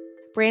recidivism.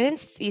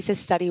 Brandon's thesis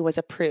study was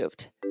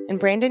approved, and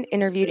Brandon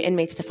interviewed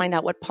inmates to find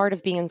out what part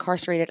of being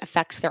incarcerated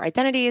affects their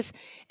identities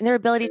and their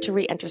ability to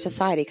re-enter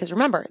society. Because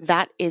remember,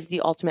 that is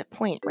the ultimate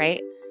point,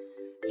 right?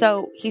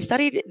 So he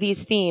studied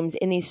these themes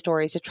in these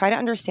stories to try to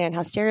understand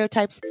how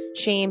stereotypes,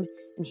 shame,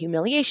 and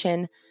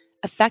humiliation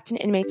affect an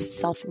inmate's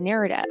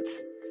self-narrative.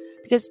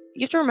 Because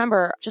you have to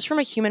remember, just from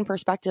a human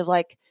perspective,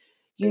 like,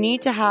 you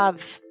need to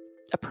have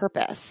a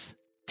purpose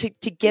to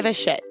give a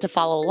shit, to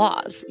follow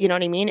laws. You know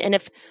what I mean? And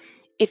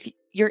if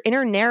your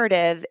inner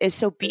narrative is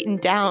so beaten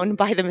down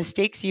by the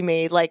mistakes you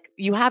made, like,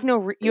 you have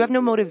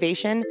no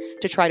motivation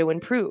to try to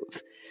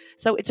improve.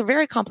 So it's a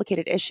very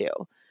complicated issue.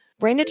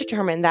 Brandon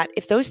determined that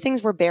if those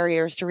things were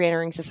barriers to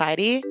reentering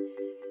society,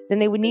 then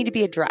they would need to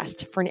be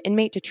addressed for an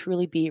inmate to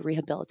truly be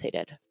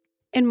rehabilitated.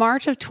 In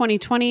March of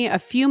 2020, a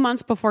few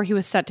months before he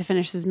was set to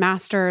finish his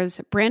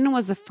master's, Brandon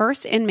was the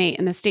first inmate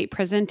in the state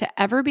prison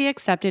to ever be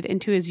accepted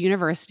into his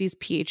university's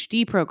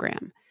PhD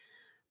program.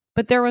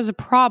 But there was a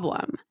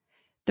problem.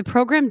 The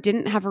program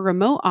didn't have a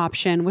remote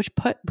option, which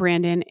put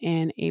Brandon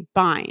in a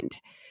bind.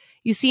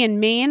 You see, in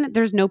Maine,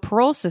 there's no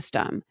parole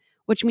system,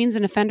 which means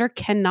an offender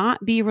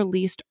cannot be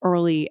released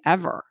early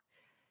ever.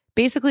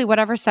 Basically,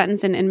 whatever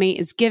sentence an inmate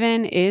is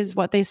given is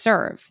what they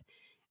serve.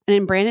 And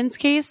in Brandon's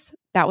case,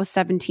 that was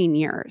 17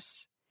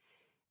 years.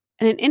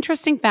 And an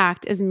interesting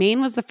fact is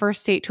Maine was the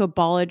first state to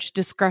abolish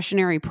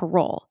discretionary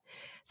parole.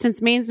 Since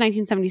Maine's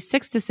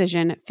 1976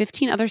 decision,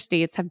 15 other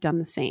states have done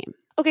the same.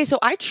 Okay, so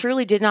I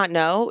truly did not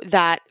know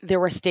that there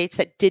were states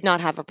that did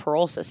not have a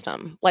parole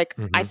system. Like,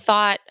 I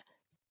thought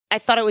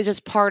it was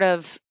just part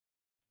of,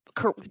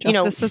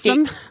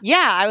 system.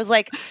 Yeah, I was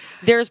like,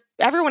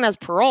 everyone has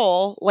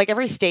parole. Like,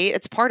 every state,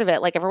 it's part of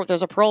it. Like,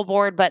 there's a parole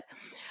board, but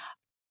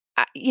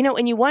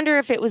and you wonder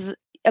if it was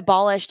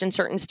abolished in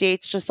certain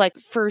states, just like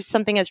for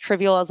something as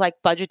trivial as like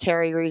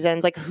budgetary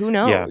reasons. Like, who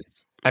knows? Yeah.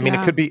 I mean,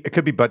 it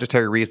could be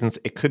budgetary reasons.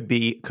 It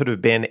could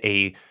have been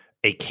a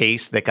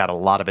case that got a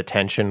lot of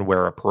attention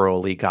where a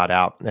parolee got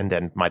out and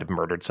then might have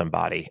murdered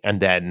somebody, and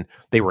then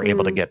they were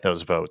able to get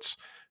those votes.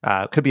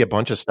 Could be a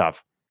bunch of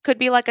stuff. Could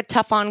be like a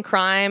tough on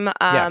crime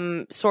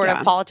sort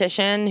of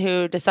politician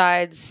who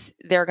decides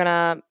they're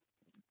gonna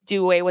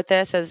do away with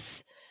this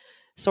as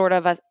sort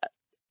of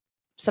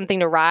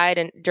something to ride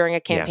and during a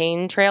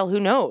campaign trail.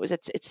 Who knows?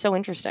 It's so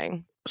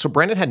interesting. So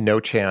Brandon had no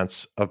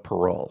chance of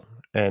parole.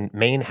 And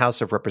Maine House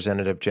of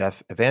Representative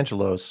Jeff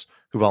Evangelos,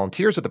 who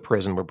volunteers at the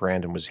prison where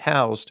Brandon was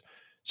housed,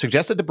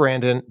 suggested to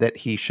Brandon that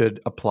he should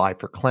apply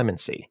for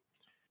clemency.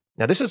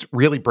 Now, this is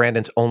really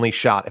Brandon's only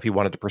shot if he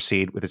wanted to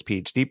proceed with his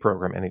PhD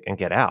program and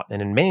get out.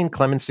 And in Maine,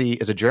 clemency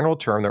is a general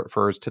term that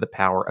refers to the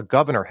power a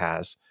governor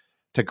has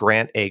to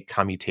grant a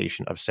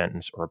commutation of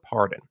sentence or a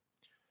pardon.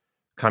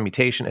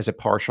 Commutation is a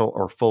partial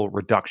or full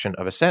reduction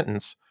of a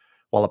sentence,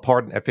 while a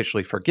pardon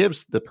officially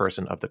forgives the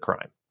person of the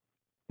crime.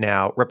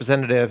 Now,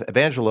 Representative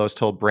Evangelos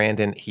told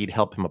Brandon he'd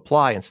help him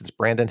apply, and since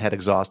Brandon had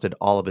exhausted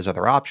all of his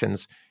other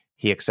options,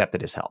 he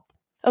accepted his help.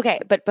 Okay,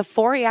 but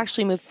before he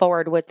actually moved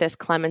forward with this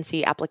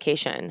clemency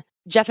application,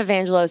 Jeff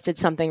Evangelos did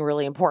something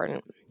really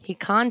important. He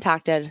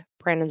contacted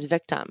Brandon's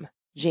victim,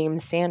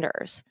 James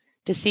Sanders,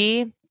 to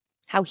see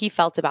how he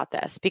felt about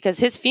this, because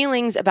his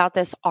feelings about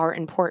this are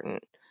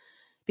important.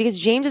 Because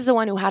James is the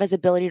one who had his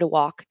ability to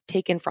walk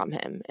taken from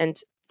him, and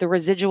the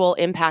residual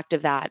impact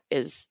of that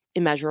is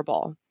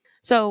immeasurable.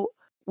 So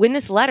when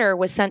this letter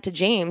was sent to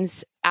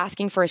James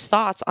asking for his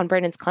thoughts on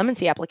Brandon's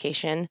clemency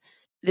application,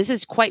 this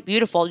is quite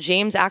beautiful.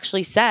 James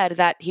actually said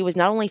that he was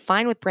not only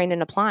fine with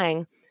Brandon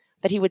applying,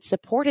 that he would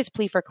support his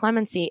plea for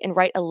clemency and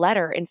write a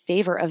letter in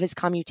favor of his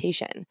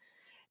commutation.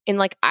 And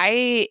like,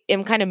 I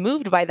am kind of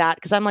moved by that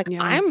because I'm like,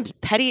 I'm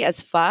petty as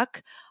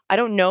fuck. I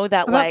don't know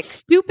that about like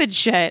stupid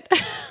shit.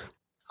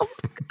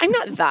 I'm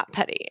not that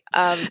petty.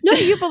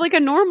 No, but like a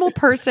normal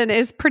person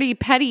is pretty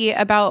petty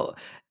about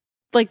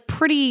like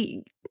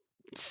pretty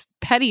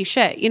petty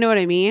shit. You know what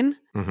I mean?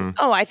 Mm-hmm.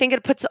 Oh, I think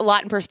it puts a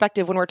lot in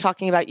perspective when we're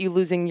talking about you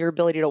losing your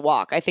ability to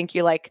walk. I think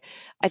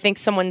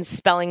someone's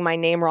spelling my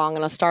name wrong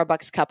in a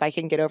Starbucks cup. I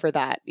can get over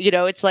that. You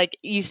know, it's like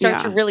you start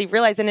to really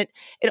realize, and it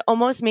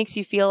almost makes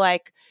you feel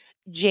like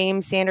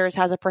James Sanders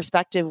has a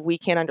perspective we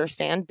can't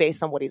understand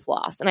based on what he's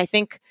lost. And I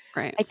think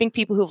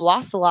people who've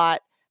lost a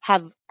lot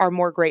are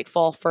more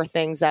grateful for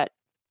things that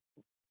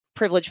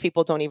privileged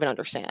people don't even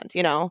understand,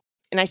 you know?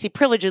 And I see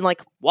privilege in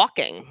like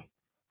walking,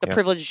 the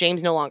privilege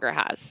James no longer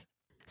has.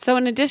 So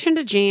in addition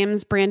to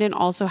James, Brandon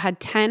also had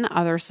 10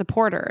 other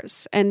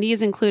supporters, and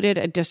these included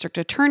a district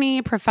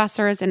attorney,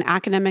 professors, and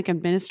academic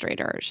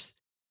administrators.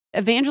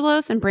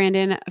 Evangelos and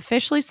Brandon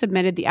officially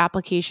submitted the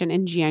application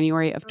in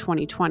January of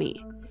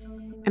 2020.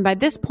 And by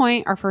this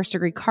point, our first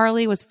degree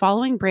Carly was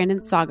following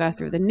Brandon's saga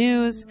through the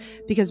news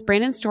because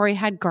Brandon's story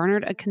had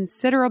garnered a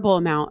considerable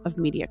amount of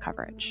media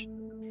coverage.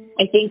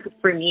 I think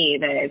for me,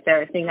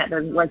 the thing that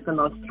was the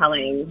most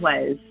telling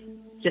was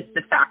just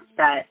the fact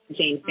that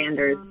James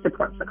Sanders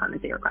supports the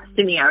clemency request.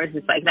 To me, I was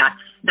just like,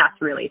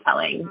 that's really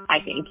telling. I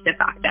think the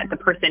fact that the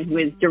person who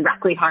is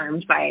directly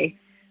harmed by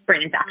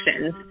Brandon's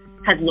actions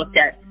has looked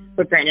at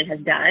what Brandon has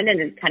done and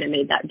has kind of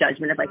made that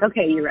judgment of like,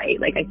 okay, you're right.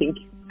 Like, I think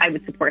I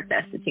would support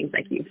this. It seems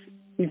like you've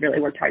you've really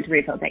worked hard to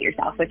rehabilitate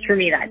yourself. Which for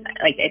me, that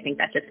like I think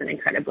that's just an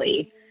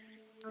incredibly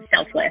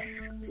selfless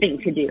thing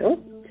to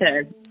do,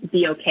 to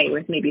be okay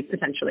with maybe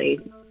potentially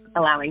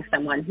allowing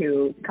someone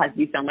who caused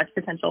you so much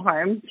potential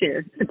harm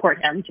to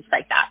support him just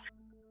like that.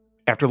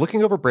 After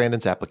looking over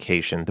Brandon's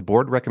application, the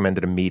board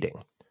recommended a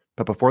meeting.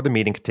 But before the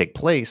meeting could take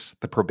place,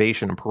 the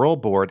probation and parole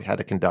board had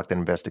to conduct an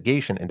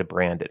investigation into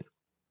Brandon.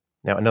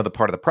 Now, another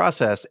part of the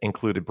process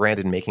included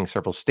Brandon making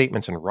several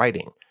statements in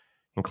writing,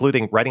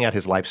 including writing out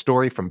his life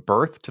story from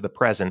birth to the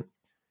present,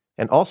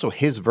 and also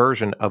his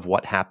version of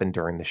what happened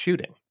during the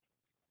shooting.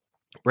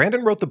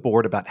 Brandon wrote the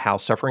board about how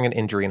suffering an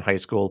injury in high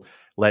school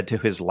led to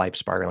his life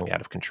spiraling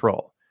out of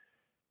control.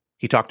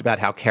 He talked about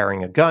how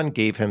carrying a gun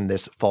gave him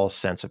this false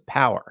sense of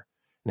power,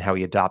 and how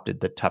he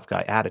adopted the tough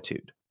guy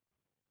attitude.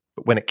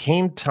 But when it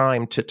came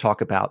time to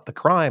talk about the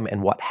crime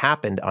and what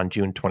happened on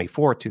June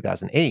 24,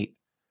 2008,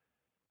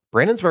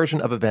 Brandon's version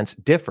of events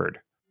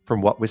differed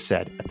from what was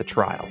said at the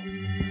trial.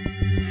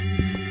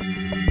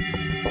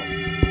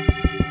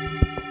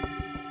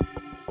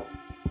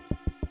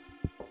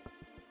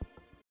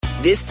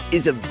 This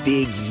is a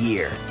big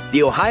year.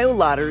 The Ohio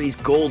Lottery's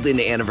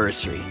golden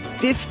anniversary.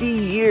 50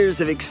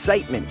 years of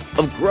excitement,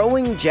 of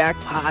growing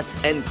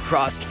jackpots and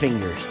crossed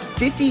fingers.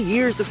 50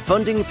 years of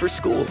funding for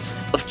schools,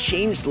 of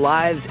changed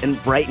lives and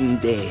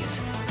brightened days.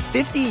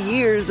 50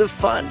 years of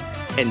fun,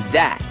 and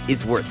that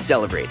is worth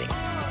celebrating.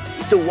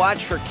 So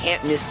watch for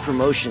can't-miss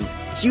promotions,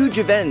 huge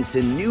events,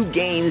 and new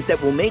games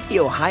that will make the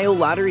Ohio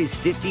Lottery's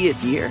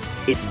 50th year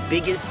its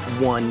biggest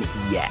one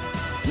yet.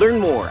 Learn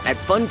more at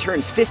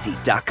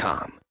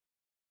funturns50.com.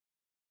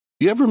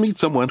 You ever meet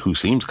someone who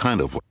seems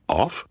kind of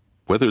off?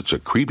 Whether it's a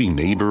creepy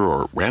neighbor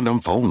or a random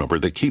phone number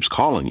that keeps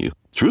calling you,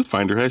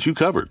 Truthfinder has you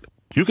covered.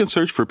 You can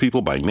search for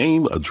people by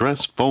name,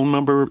 address, phone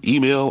number,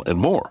 email, and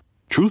more.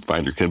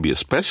 Truthfinder can be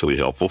especially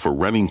helpful for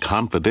running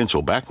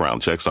confidential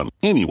background checks on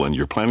anyone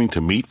you're planning to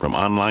meet from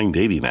online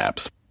dating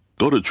apps.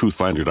 Go to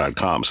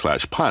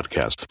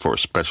truthfinder.com/podcasts for a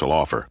special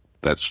offer.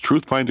 That's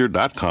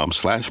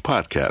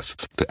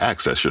truthfinder.com/podcasts to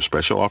access your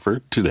special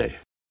offer today.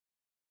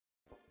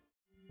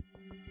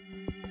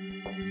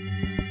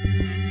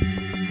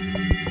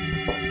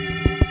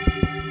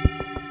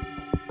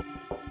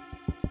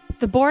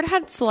 The board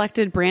had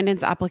selected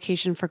Brandon's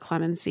application for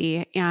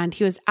clemency, and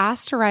he was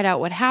asked to write out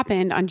what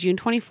happened on June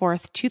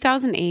 24th,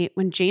 2008,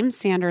 when James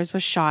Sanders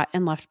was shot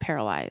and left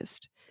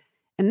paralyzed.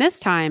 And this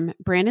time,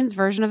 Brandon's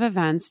version of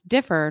events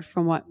differed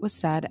from what was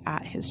said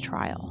at his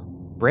trial.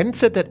 Brandon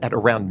said that at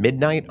around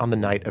midnight on the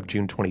night of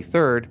June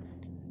 23rd,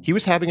 he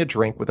was having a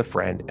drink with a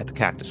friend at the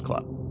Cactus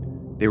Club.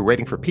 They were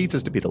waiting for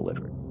pizzas to be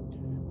delivered.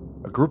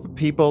 A group of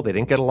people they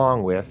didn't get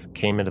along with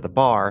came into the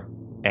bar,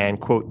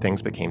 and, quote,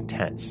 things became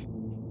tense.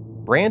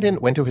 Brandon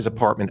went to his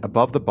apartment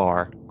above the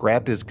bar,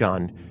 grabbed his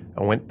gun,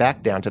 and went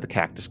back down to the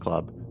Cactus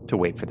Club to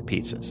wait for the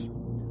pizzas.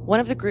 One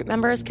of the group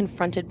members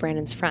confronted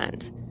Brandon's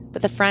friend,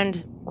 but the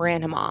friend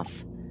ran him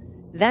off.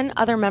 Then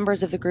other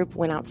members of the group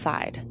went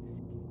outside.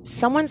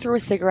 Someone threw a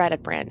cigarette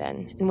at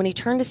Brandon, and when he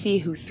turned to see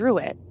who threw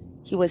it,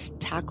 he was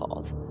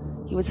tackled.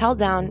 He was held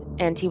down,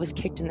 and he was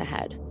kicked in the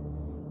head.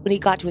 When he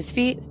got to his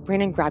feet,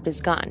 Brandon grabbed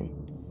his gun.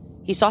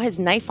 He saw his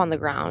knife on the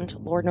ground.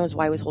 Lord knows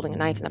why he was holding a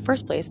knife in the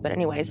first place. But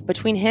anyways,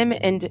 between him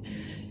and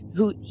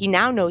who he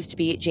now knows to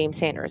be James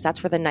Sanders,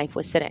 that's where the knife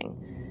was sitting.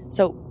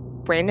 So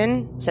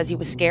Brandon says he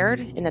was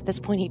scared. And at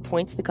this point, he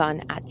points the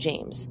gun at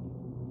James.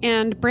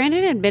 And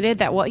Brandon admitted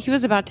that what he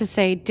was about to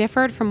say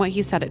differed from what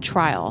he said at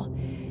trial.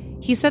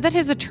 He said that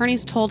his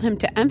attorneys told him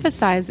to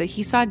emphasize that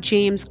he saw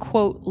James,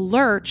 quote,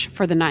 lurch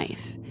for the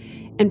knife.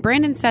 And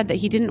Brandon said that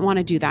he didn't want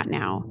to do that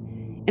now.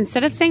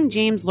 Instead of saying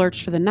James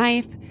lurched for the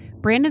knife,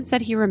 Brandon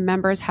said he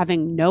remembers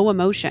having no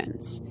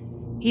emotions.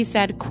 He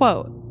said,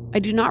 quote, I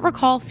do not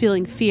recall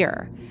feeling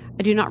fear.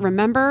 I do not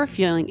remember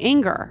feeling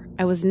anger.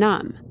 I was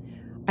numb.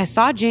 I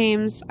saw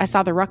James. I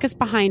saw the ruckus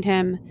behind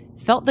him,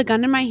 felt the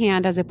gun in my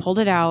hand as I pulled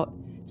it out,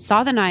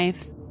 saw the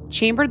knife,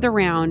 chambered the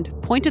round,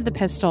 pointed the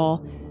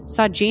pistol,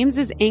 saw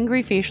James's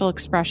angry facial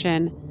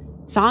expression,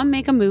 saw him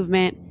make a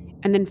movement,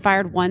 and then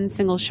fired one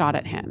single shot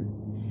at him.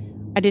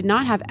 I did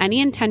not have any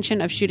intention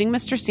of shooting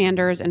Mr.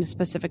 Sanders in a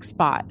specific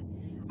spot.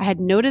 I had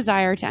no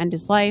desire to end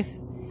his life.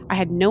 I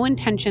had no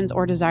intentions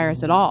or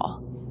desires at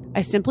all.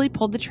 I simply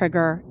pulled the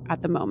trigger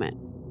at the moment.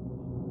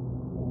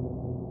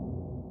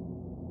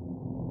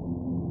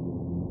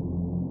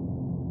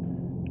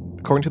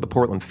 According to the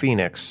Portland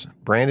Phoenix,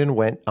 Brandon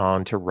went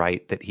on to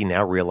write that he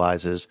now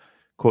realizes,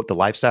 quote, the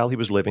lifestyle he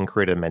was living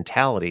created a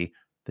mentality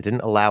that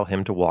didn't allow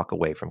him to walk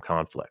away from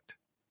conflict.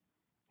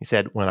 He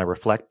said, when I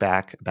reflect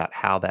back about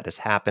how that has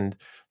happened,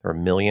 there are a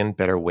million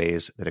better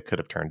ways that it could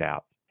have turned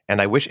out. And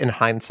I wish in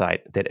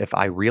hindsight that if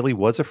I really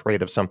was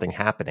afraid of something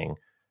happening,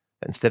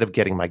 that instead of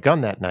getting my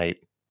gun that night,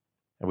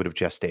 I would have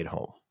just stayed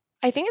home.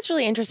 I think it's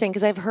really interesting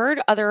because I've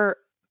heard other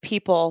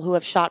people who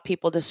have shot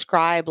people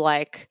describe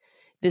like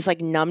this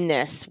like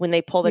numbness when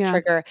they pull the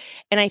trigger.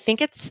 And I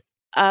think it's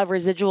a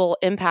residual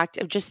impact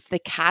of just the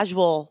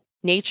casual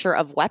nature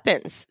of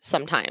weapons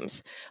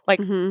sometimes.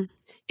 Like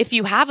if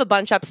you have a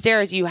bunch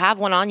upstairs, you have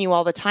one on you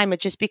all the time,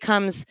 it just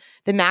becomes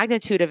the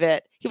magnitude of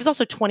it. He was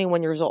also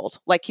 21 years old.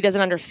 Like, he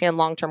doesn't understand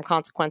long-term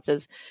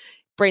consequences.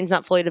 Brain's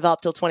not fully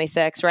developed till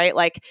 26, right?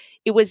 Like,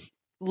 it was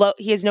low.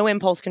 He has no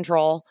impulse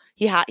control.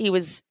 He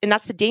was, and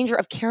that's the danger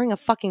of carrying a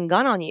fucking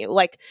gun on you.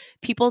 Like,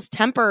 people's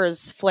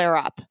tempers flare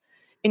up,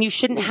 and you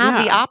shouldn't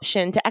have the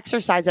option to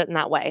exercise it in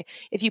that way.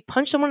 If you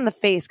punch someone in the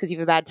face because you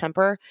have a bad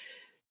temper,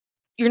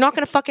 you're not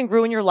going to fucking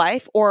ruin your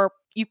life, or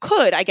you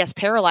could, I guess,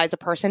 paralyze a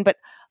person, but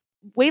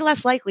way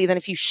less likely than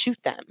if you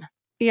shoot them.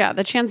 Yeah,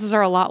 the chances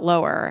are a lot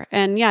lower.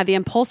 And yeah, the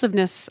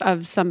impulsiveness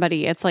of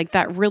somebody, it's like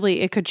that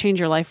really, it could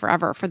change your life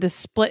forever for this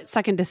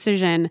split-second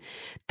decision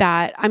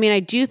that, I mean,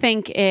 I do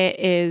think it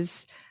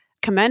is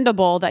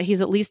commendable that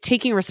he's at least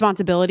taking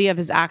responsibility of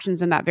his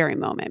actions in that very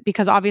moment.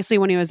 Because obviously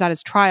when he was at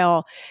his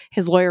trial,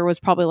 his lawyer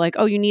was probably like,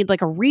 oh, you need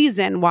like a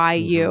reason why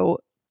you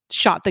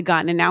shot the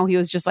gun. And now he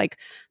was just like,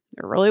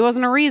 there really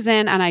wasn't a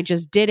reason, and I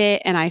just did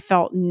it, and I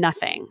felt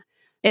nothing.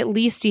 At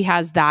least he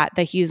has that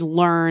he's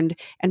learned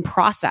and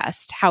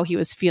processed how he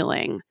was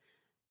feeling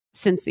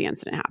since the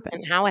incident happened.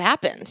 And how it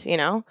happened, you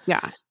know?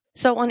 Yeah.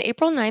 So on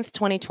April 9th,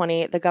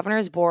 2020, the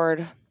governor's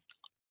board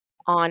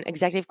on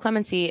executive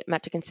clemency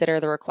met to consider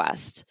the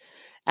request.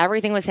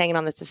 Everything was hanging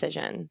on this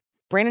decision.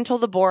 Brandon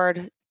told the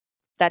board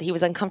that he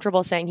was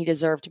uncomfortable saying he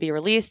deserved to be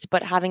released,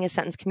 but having his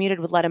sentence commuted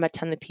would let him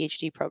attend the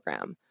PhD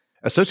program.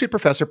 Associate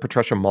Professor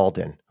Patricia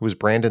Malden, who was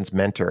Brandon's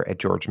mentor at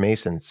George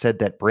Mason, said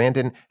that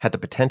Brandon had the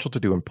potential to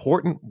do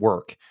important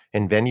work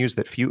in venues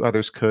that few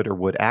others could or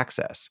would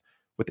access,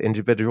 with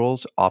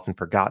individuals often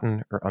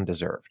forgotten or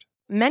undeserved.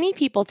 Many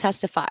people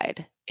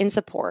testified in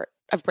support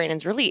of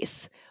Brandon's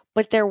release,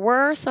 but there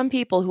were some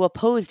people who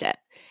opposed it,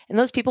 and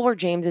those people were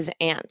James's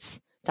aunts,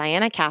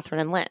 Diana,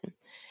 Catherine, and Lynn.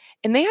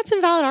 And they had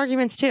some valid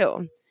arguments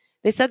too.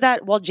 They said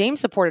that while James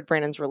supported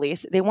Brandon's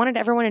release, they wanted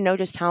everyone to know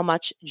just how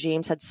much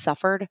James had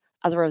suffered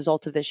as a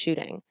result of this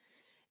shooting.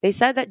 They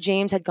said that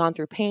James had gone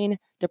through pain,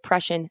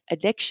 depression,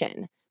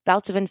 addiction,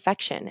 bouts of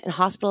infection, and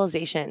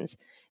hospitalizations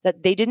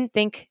that they didn't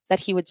think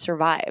that he would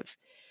survive.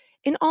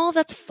 And all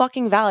that's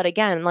fucking valid.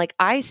 Again, like,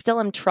 I still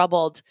am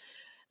troubled.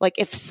 Like,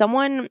 if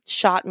someone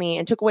shot me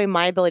and took away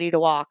my ability to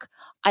walk,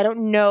 I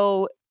don't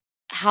know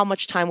how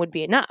much time would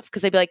be enough.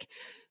 Because I'd be like,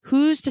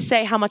 who's to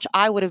say how much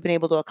I would have been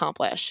able to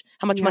accomplish,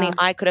 how much money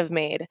I could have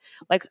made,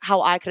 like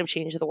how I could have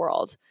changed the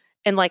world.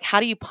 And like, how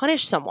do you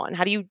punish someone?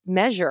 How do you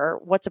measure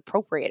what's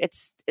appropriate?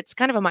 It's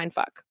kind of a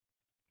mindfuck.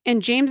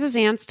 And James's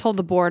aunts told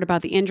the board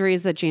about the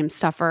injuries that James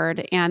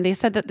suffered, and they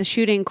said that the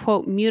shooting,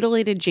 quote,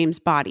 mutilated James'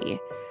 body.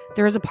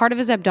 There was a part of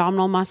his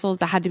abdominal muscles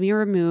that had to be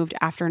removed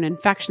after an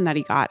infection that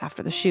he got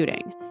after the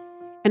shooting.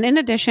 And in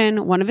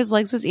addition, one of his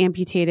legs was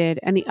amputated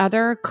and the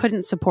other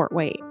couldn't support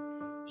weight.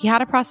 He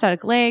had a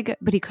prosthetic leg,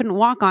 but he couldn't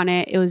walk on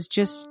it. It was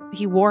just,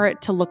 he wore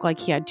it to look like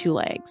he had two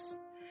legs.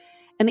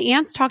 And the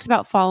aunts talked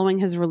about following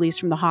his release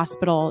from the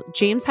hospital,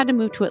 James had to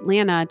move to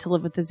Atlanta to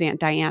live with his aunt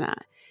Diana.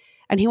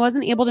 And he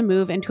wasn't able to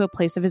move into a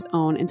place of his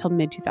own until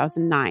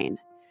mid-2009.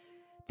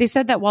 They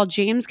said that while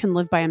James can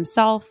live by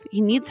himself,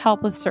 he needs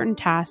help with certain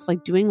tasks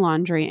like doing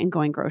laundry and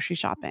going grocery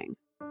shopping.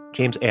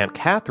 James' Aunt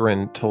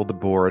Catherine told the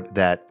board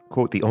that,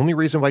 quote, the only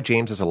reason why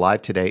James is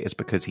alive today is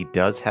because he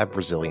does have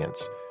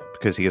resilience,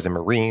 because he is a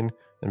Marine,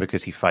 and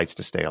because he fights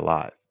to stay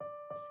alive.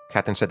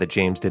 Catherine said that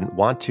James didn't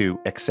want to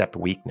accept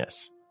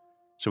weakness,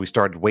 so he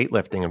started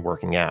weightlifting and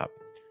working out.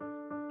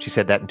 She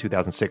said that in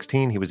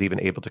 2016, he was even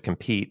able to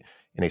compete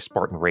in a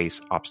Spartan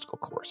race obstacle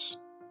course.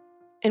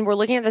 And we're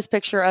looking at this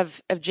picture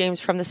of James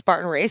from the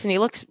Spartan race, and he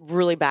looks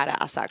really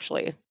badass,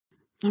 actually.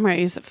 All right,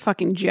 he's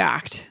fucking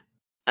jacked.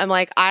 I'm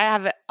like,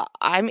 I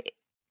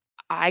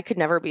could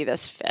never be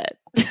this fit.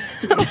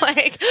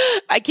 Like,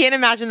 I can't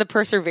imagine the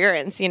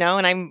perseverance, and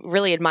I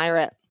really admire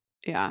it.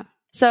 Yeah.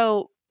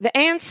 So the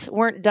aunts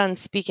weren't done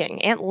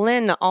speaking. Aunt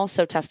Lynn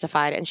also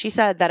testified, and she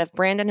said that if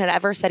Brandon had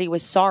ever said he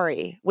was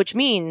sorry, which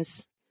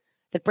means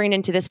that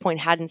Brandon to this point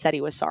hadn't said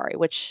he was sorry,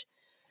 which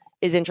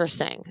is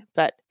interesting.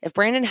 But if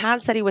Brandon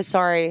had said he was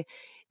sorry,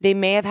 they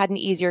may have had an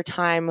easier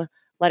time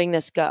letting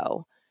this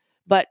go.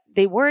 But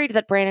they worried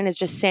that Brandon is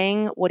just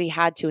saying what he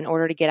had to in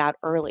order to get out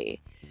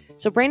early.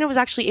 So Brandon was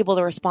actually able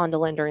to respond to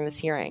Lynn during this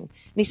hearing.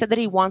 And he said that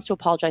he wants to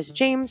apologize to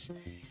James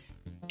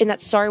and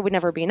that sorry would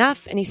never be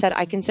enough. And he said,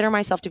 I consider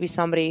myself to be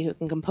somebody who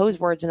can compose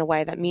words in a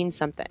way that means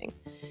something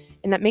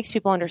and that makes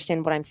people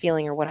understand what I'm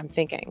feeling or what I'm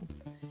thinking.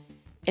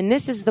 And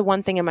this is the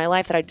one thing in my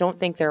life that I don't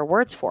think there are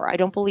words for. I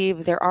don't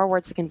believe there are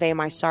words to convey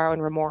my sorrow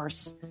and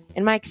remorse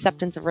and my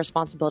acceptance of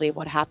responsibility of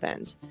what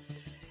happened.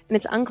 And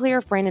it's unclear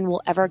if Brandon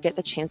will ever get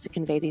the chance to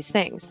convey these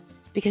things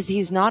because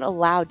he's not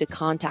allowed to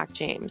contact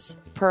James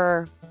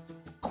per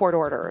court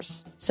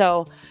orders.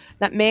 So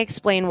that may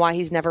explain why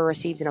he's never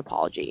received an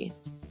apology.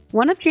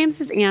 One of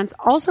James's aunts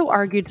also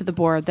argued to the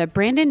board that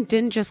Brandon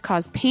didn't just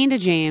cause pain to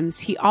James,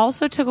 he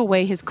also took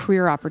away his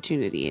career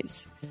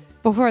opportunities.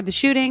 Before the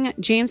shooting,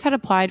 James had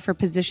applied for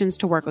positions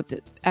to work with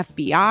the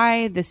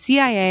FBI, the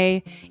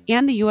CIA,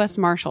 and the U.S.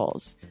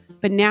 Marshals.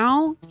 But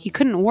now he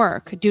couldn't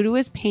work due to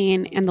his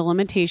pain and the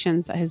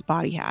limitations that his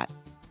body had.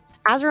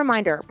 As a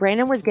reminder,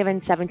 Brandon was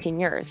given 17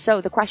 years. So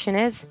the question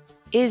is,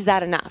 Is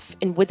that enough?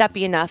 And would that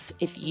be enough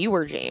if you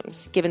were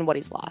James, given what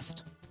he's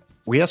lost?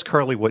 We asked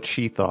Carly what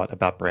she thought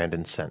about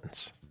Brandon's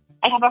sentence.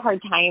 I have a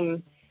hard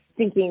time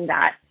thinking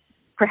that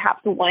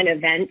perhaps one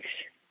event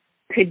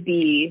could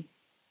be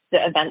the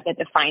event that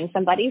defines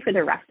somebody for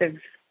the rest of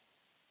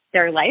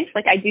their life.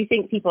 Like, I do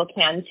think people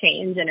can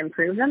change and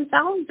improve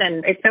themselves,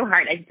 and it's so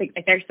hard. I just think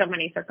like there's so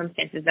many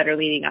circumstances that are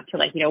leading up to,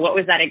 like, you know, what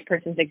was that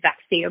person's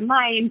exact state of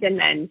mind, and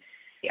then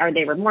are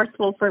they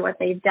remorseful for what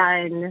they've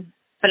done?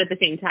 But at the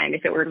same time,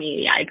 if it were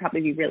me, I'd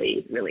probably be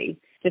really, really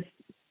just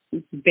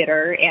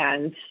bitter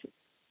and,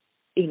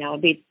 you know,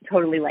 be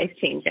totally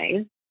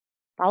life-changing.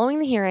 Following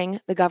the hearing,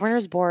 the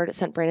governor's board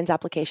sent Brandon's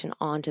application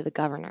on to the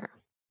governor.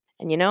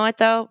 And you know what,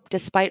 though?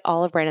 Despite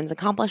all of Brandon's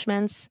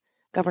accomplishments,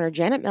 Governor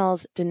Janet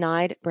Mills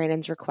denied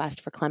Brandon's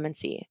request for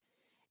clemency.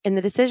 And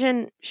the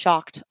decision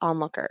shocked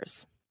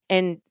onlookers.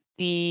 And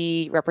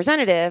the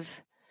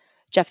representative,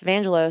 Jeff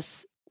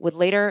Evangelos, would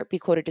later be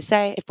quoted to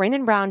say, if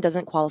Brandon Brown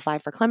doesn't qualify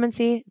for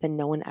clemency, then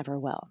no one ever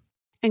will.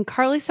 And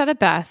Carly said it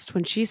best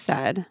when she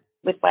said,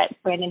 with what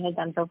Brandon has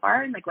done so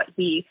far and like what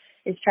he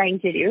is trying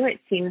to do, it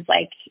seems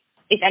like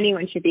if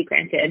anyone should be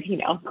granted, you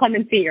know,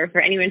 clemency, or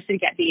for anyone should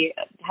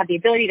have the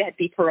ability to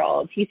be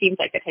paroled, he seems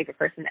like the type of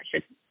person that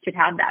should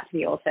have that to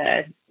be able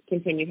to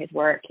continue his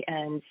work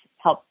and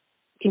help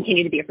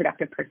continue to be a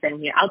productive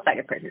person, you know, outside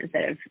of prison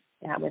instead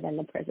of within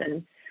the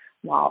prison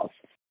walls.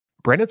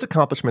 Brandon's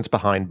accomplishments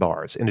behind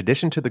bars, in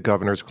addition to the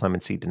governor's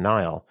clemency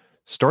denial,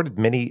 started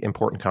many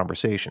important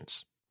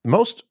conversations. The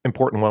most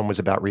important one was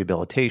about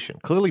rehabilitation.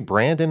 Clearly,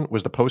 Brandon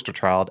was the poster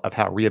child of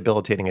how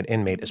rehabilitating an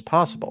inmate is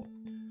possible.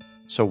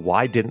 So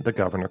why didn't the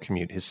governor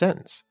commute his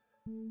sentence?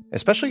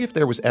 Especially if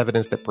there was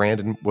evidence that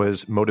Brandon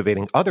was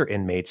motivating other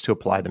inmates to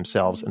apply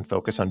themselves and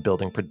focus on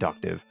building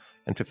productive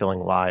and fulfilling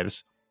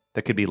lives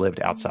that could be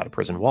lived outside of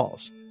prison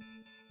walls.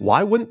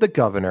 Why wouldn't the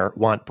governor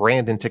want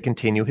Brandon to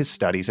continue his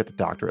studies at the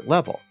doctorate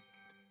level?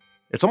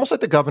 It's almost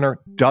like the governor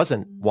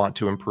doesn't want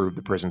to improve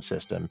the prison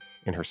system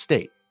in her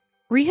state.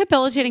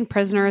 rehabilitating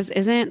prisoners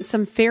isn't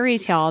some fairy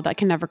tale that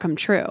can never come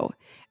true,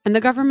 and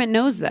the government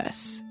knows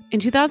this.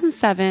 In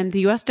 2007, the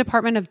U.S.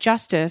 Department of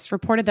Justice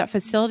reported that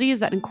facilities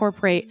that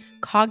incorporate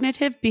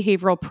cognitive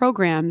behavioral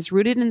programs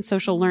rooted in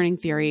social learning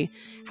theory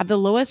have the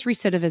lowest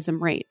recidivism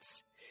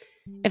rates.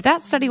 If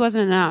that study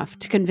wasn't enough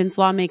to convince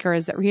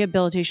lawmakers that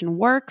rehabilitation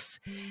works,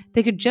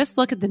 they could just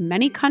look at the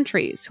many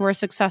countries who are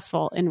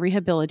successful in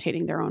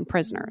rehabilitating their own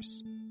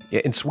prisoners.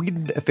 In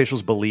Sweden,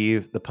 officials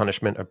believe the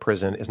punishment of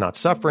prison is not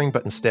suffering,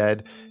 but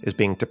instead is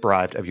being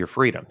deprived of your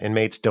freedom.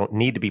 Inmates don't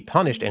need to be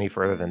punished any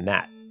further than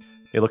that.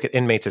 They look at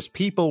inmates as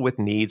people with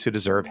needs who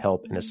deserve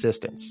help and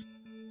assistance.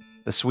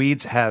 The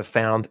Swedes have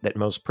found that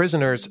most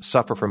prisoners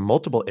suffer from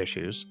multiple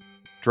issues,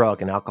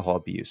 drug and alcohol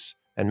abuse,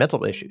 and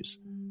mental issues.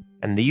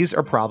 And these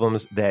are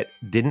problems that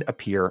didn't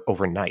appear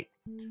overnight.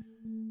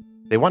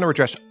 They want to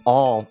address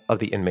all of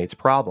the inmates'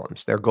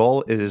 problems. Their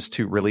goal is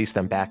to release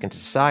them back into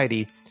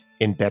society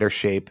in better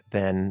shape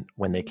than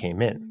when they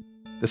came in.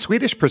 The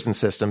Swedish prison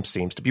system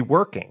seems to be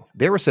working.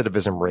 Their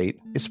recidivism rate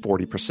is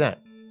 40%.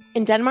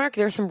 In Denmark,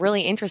 there are some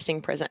really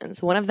interesting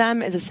prisons. One of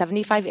them is a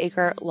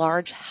 75-acre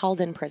large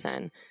Halden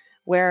prison,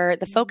 where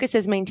the focus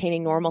is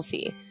maintaining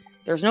normalcy.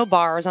 There's no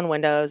bars on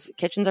windows,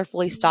 kitchens are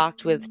fully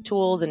stocked with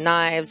tools and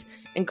knives,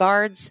 and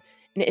guards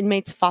and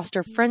inmates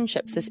foster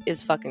friendships. This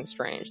is fucking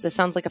strange. This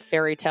sounds like a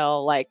fairy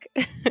tale, like,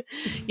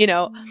 you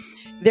know.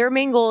 Their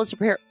main goal is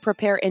to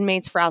prepare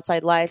inmates for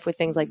outside life with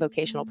things like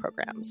vocational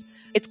programs.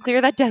 It's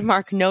clear that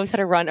Denmark knows how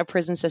to run a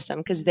prison system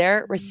because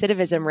their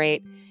recidivism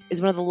rate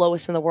is one of the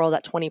lowest in the world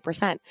at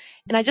 20%.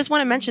 And I just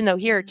want to mention, though,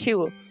 here,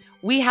 too,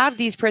 we have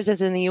these prisons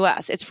in the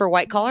U.S. It's for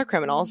white-collar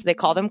criminals. They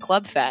call them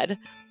Club Fed,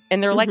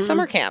 and they're like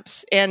summer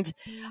camps. And,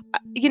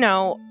 you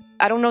know,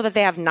 I don't know that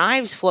they have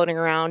knives floating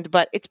around,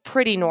 but it's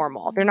pretty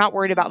normal. They're not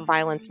worried about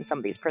violence in some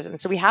of these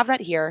prisons. So we have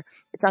that here.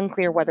 It's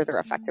unclear whether they're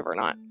effective or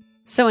not.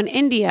 So in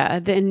India,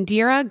 the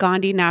Indira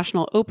Gandhi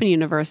National Open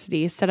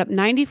University set up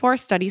 94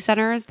 study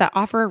centers that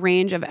offer a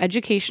range of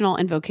educational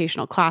and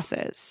vocational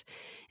classes.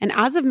 And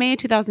as of May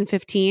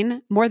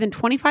 2015, more than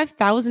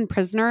 25,000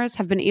 prisoners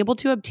have been able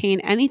to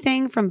obtain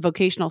anything from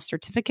vocational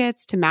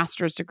certificates to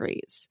master's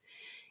degrees.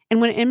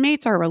 And when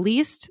inmates are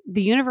released,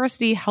 the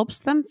university helps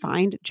them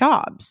find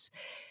jobs.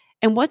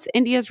 And what's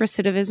India's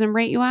recidivism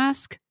rate, you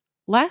ask?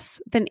 Less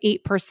than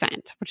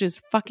 8%, which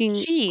is fucking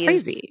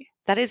crazy.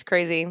 That is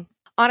crazy.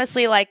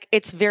 Honestly, like,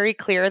 it's very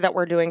clear that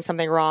we're doing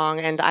something wrong,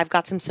 and I've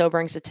got some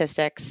sobering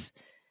statistics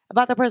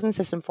about the prison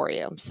system for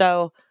you.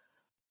 So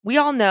we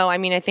all know, I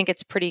mean, I think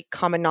it's pretty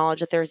common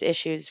knowledge that there's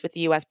issues with the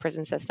U.S.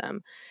 prison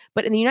system.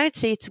 But in the United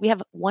States, we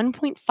have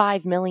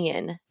 1.5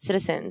 million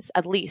citizens,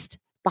 at least,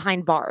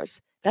 behind bars.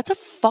 That's a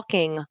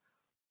fucking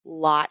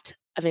lot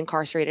of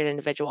incarcerated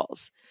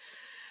individuals.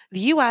 The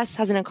U.S.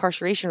 has an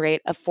incarceration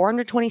rate of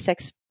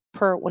 426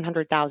 per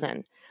 100,000.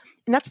 And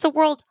that's the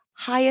world's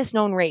highest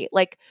known rate.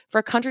 Like, for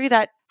a country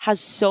that has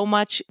so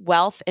much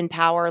wealth and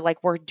power, like,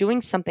 we're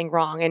doing something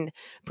wrong. And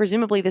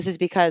presumably this is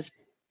because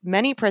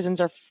many prisons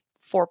are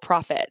for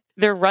profit.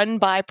 They're run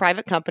by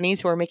private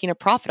companies who are making a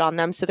profit on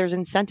them, so there's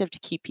incentive to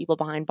keep people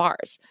behind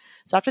bars.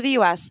 So after the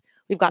US,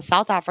 we've got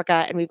South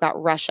Africa and we've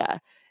got Russia.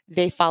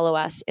 They follow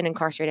us in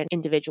incarcerated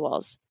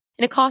individuals.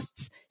 And it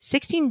costs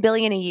 $16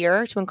 billion a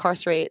year to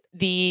incarcerate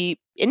the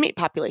inmate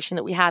population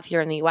that we have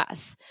here in the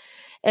US.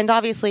 And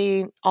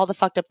obviously, all the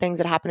fucked up things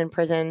that happen in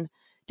prison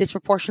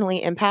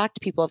disproportionately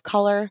impact people of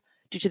color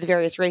due to the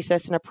various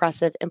racist and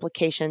oppressive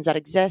implications that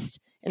exist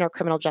in our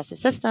criminal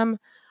justice system,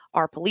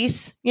 our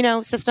police,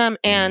 system,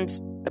 and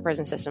the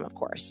prison system, of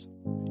course.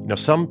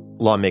 Some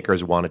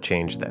lawmakers want to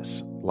change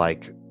this,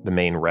 like the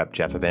Maine rep,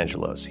 Jeff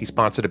Evangelos. He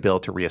sponsored a bill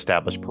to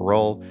reestablish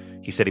parole.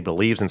 He said he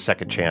believes in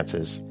second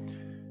chances,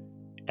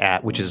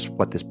 which is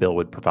what this bill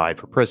would provide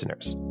for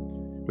prisoners.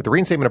 With the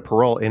reinstatement of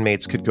parole,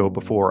 inmates could go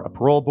before a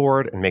parole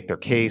board and make their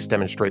case,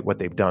 demonstrate what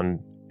they've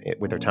done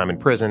with their time in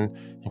prison,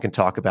 and can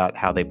talk about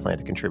how they plan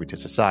to contribute to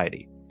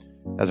society.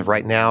 As of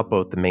right now,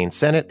 both the Maine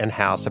Senate and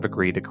House have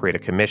agreed to create a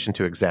commission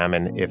to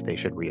examine if they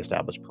should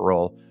reestablish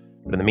parole.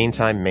 But in the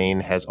meantime,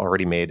 Maine has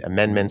already made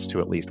amendments to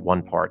at least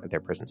one part of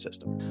their prison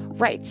system.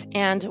 Right.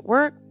 And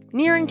we're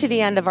nearing to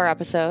the end of our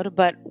episode,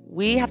 but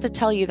we have to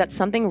tell you that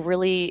something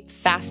really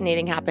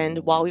fascinating happened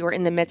while we were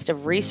in the midst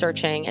of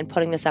researching and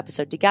putting this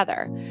episode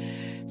together.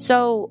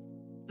 So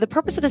the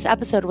purpose of this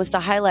episode was to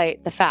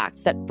highlight the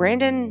fact that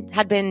Brandon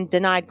had been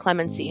denied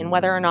clemency and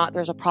whether or not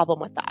there's a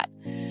problem with that.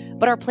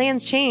 But our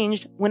plans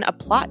changed when a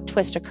plot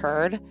twist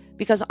occurred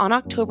because on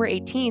October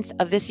 18th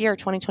of this year,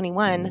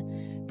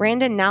 2021,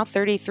 Brandon, now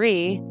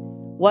 33,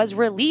 was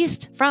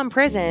released from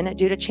prison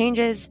due to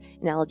changes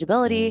in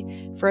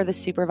eligibility for the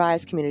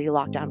supervised community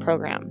lockdown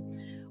program,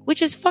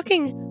 which is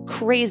fucking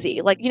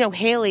crazy.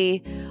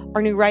 Haley,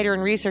 our new writer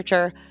and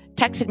researcher,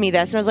 texted me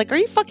this and I was like, are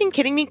you fucking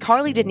kidding me?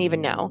 Carly didn't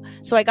even know.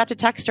 So I got to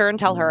text her and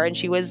tell her, and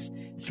she was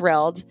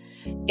thrilled.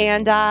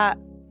 And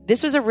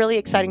this was a really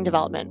exciting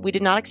development. We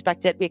did not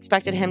expect it. We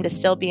expected him to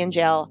still be in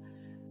jail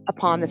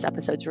upon this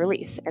episode's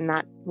release. And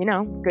that,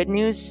 good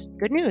news.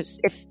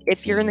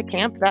 If you're in the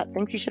camp that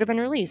thinks he should have been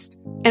released.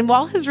 And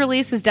while his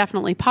release is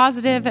definitely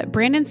positive,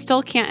 Brandon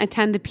still can't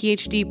attend the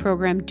PhD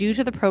program due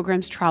to the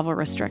program's travel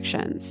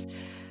restrictions.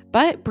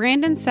 But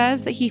Brandon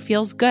says that he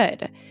feels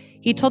good.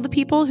 He told the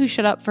people who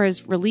showed up for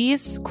his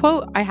release,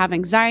 quote, "I have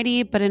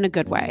anxiety, but in a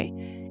good way.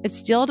 It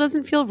still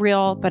doesn't feel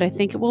real, but I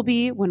think it will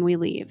be when we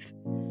leave."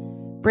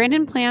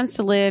 Brandon plans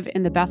to live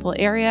in the Bethel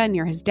area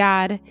near his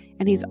dad,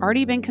 and he's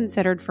already been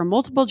considered for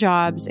multiple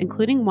jobs,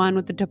 including one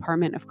with the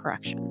Department of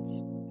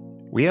Corrections.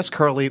 We asked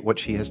Carly what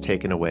she has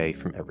taken away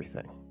from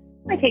everything.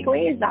 My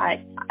takeaway is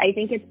that I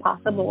think it's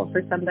possible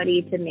for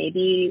somebody to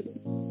maybe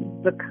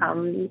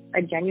become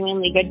a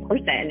genuinely good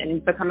person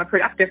and become a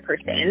productive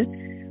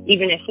person,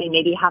 even if they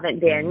maybe haven't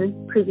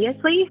been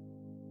previously.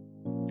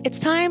 It's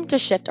time to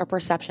shift our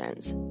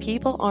perceptions.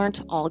 People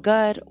aren't all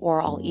good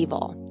or all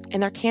evil,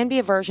 and there can be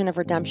a version of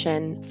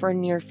redemption for a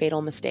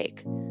near-fatal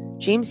mistake.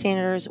 James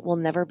Sanders will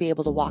never be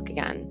able to walk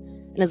again,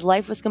 and his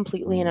life was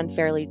completely and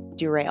unfairly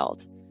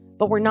derailed.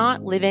 But we're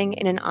not living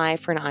in an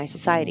eye-for-an-eye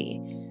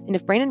society, and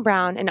if Brandon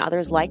Brown and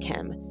others like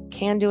him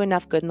can do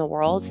enough good in the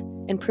world,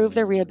 improve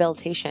their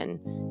rehabilitation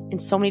in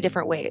so many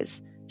different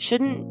ways,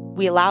 shouldn't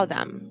we allow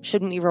them?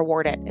 Shouldn't we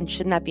reward it? And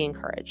shouldn't that be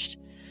encouraged?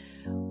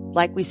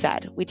 Like we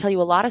said, we tell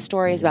you a lot of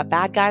stories about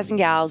bad guys and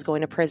gals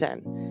going to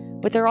prison,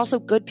 but there are also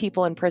good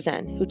people in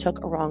prison who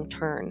took a wrong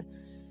turn,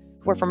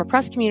 who are from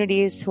oppressed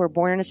communities, who were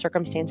born into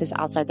circumstances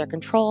outside their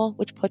control,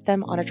 which put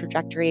them on a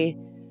trajectory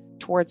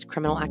towards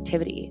criminal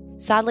activity.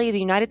 Sadly, the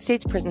United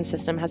States prison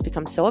system has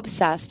become so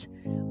obsessed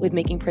with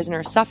making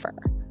prisoners suffer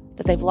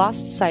that they've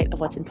lost sight of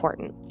what's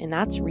important, and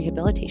that's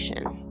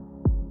rehabilitation.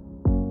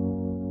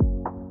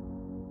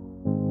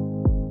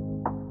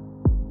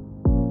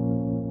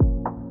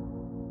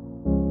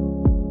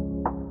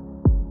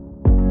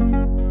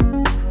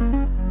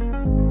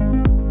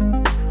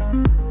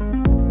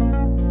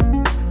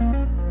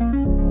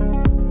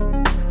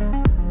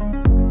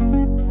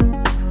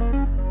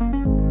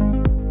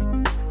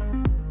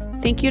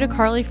 Thank you to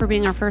Carly for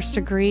being our first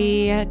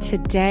degree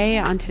today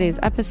on today's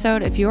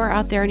episode. If you are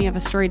out there and you have a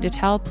story to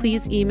tell,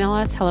 please email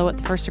us,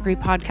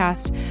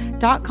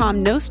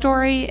 hello@thefirstdegreepodcast.com. No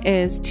story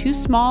is too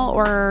small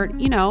or,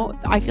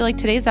 I feel like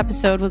today's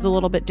episode was a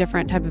little bit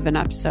different type of an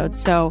episode.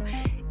 So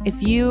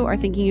if you are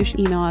thinking you should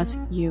email us,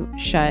 you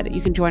should.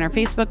 You can join our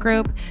Facebook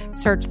group,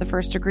 search The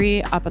First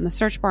Degree up on the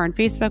search bar on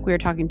Facebook. We are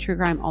talking true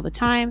crime all the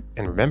time.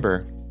 And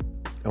remember,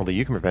 only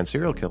you can prevent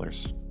serial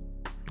killers.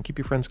 And keep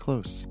your friends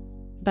close.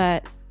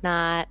 But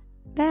not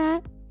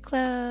that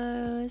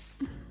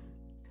close.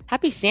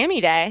 Happy Sammy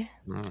Day.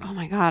 Oh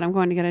my God, I'm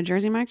going to get a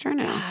Jersey Mike's right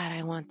now. God,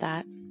 I want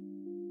that.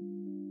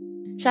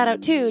 Shout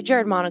out to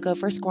Jared Monaco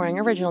for scoring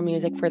original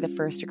music for The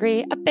First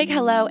Degree. A big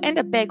hello and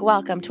a big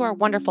welcome to our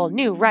wonderful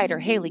new writer,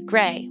 Haley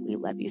Gray. We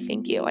love you.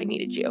 Thank you. I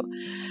needed you.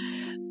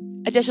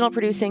 Additional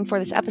producing for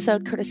this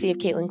episode, courtesy of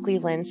Caitlin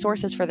Cleveland.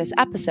 Sources for this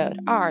episode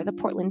are the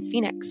Portland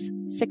Phoenix,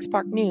 Six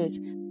Park News,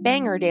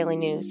 Bangor Daily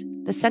News,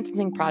 The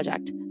Sentencing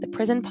Project, the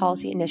Prison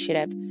Policy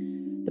Initiative,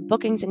 the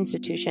Bookings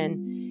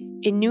Institution,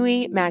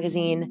 Inui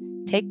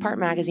Magazine, Take Part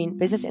Magazine,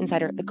 Business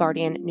Insider, The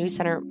Guardian, News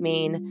Center,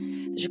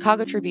 Maine, the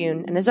Chicago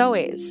Tribune, and as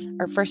always,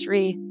 our first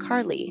read,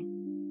 Carly,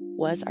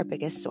 was our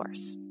biggest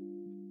source.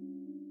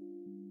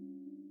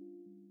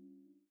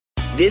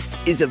 This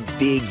is a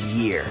big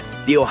year.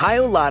 The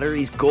Ohio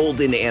Lottery's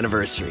golden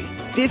anniversary.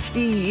 50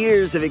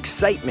 years of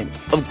excitement,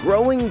 of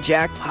growing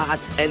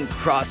jackpots and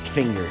crossed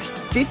fingers.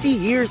 50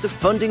 years of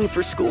funding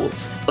for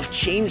schools, of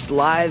changed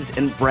lives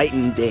and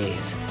brightened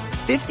days.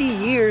 50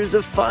 years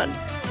of fun,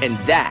 and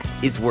that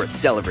is worth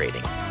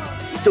celebrating.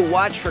 So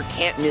watch for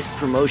can't-miss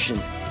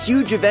promotions,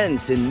 huge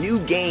events, and new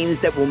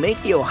games that will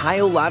make the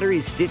Ohio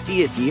Lottery's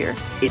 50th year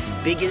its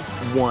biggest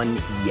one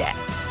yet.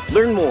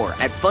 Learn more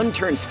at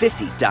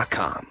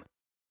funturns50.com.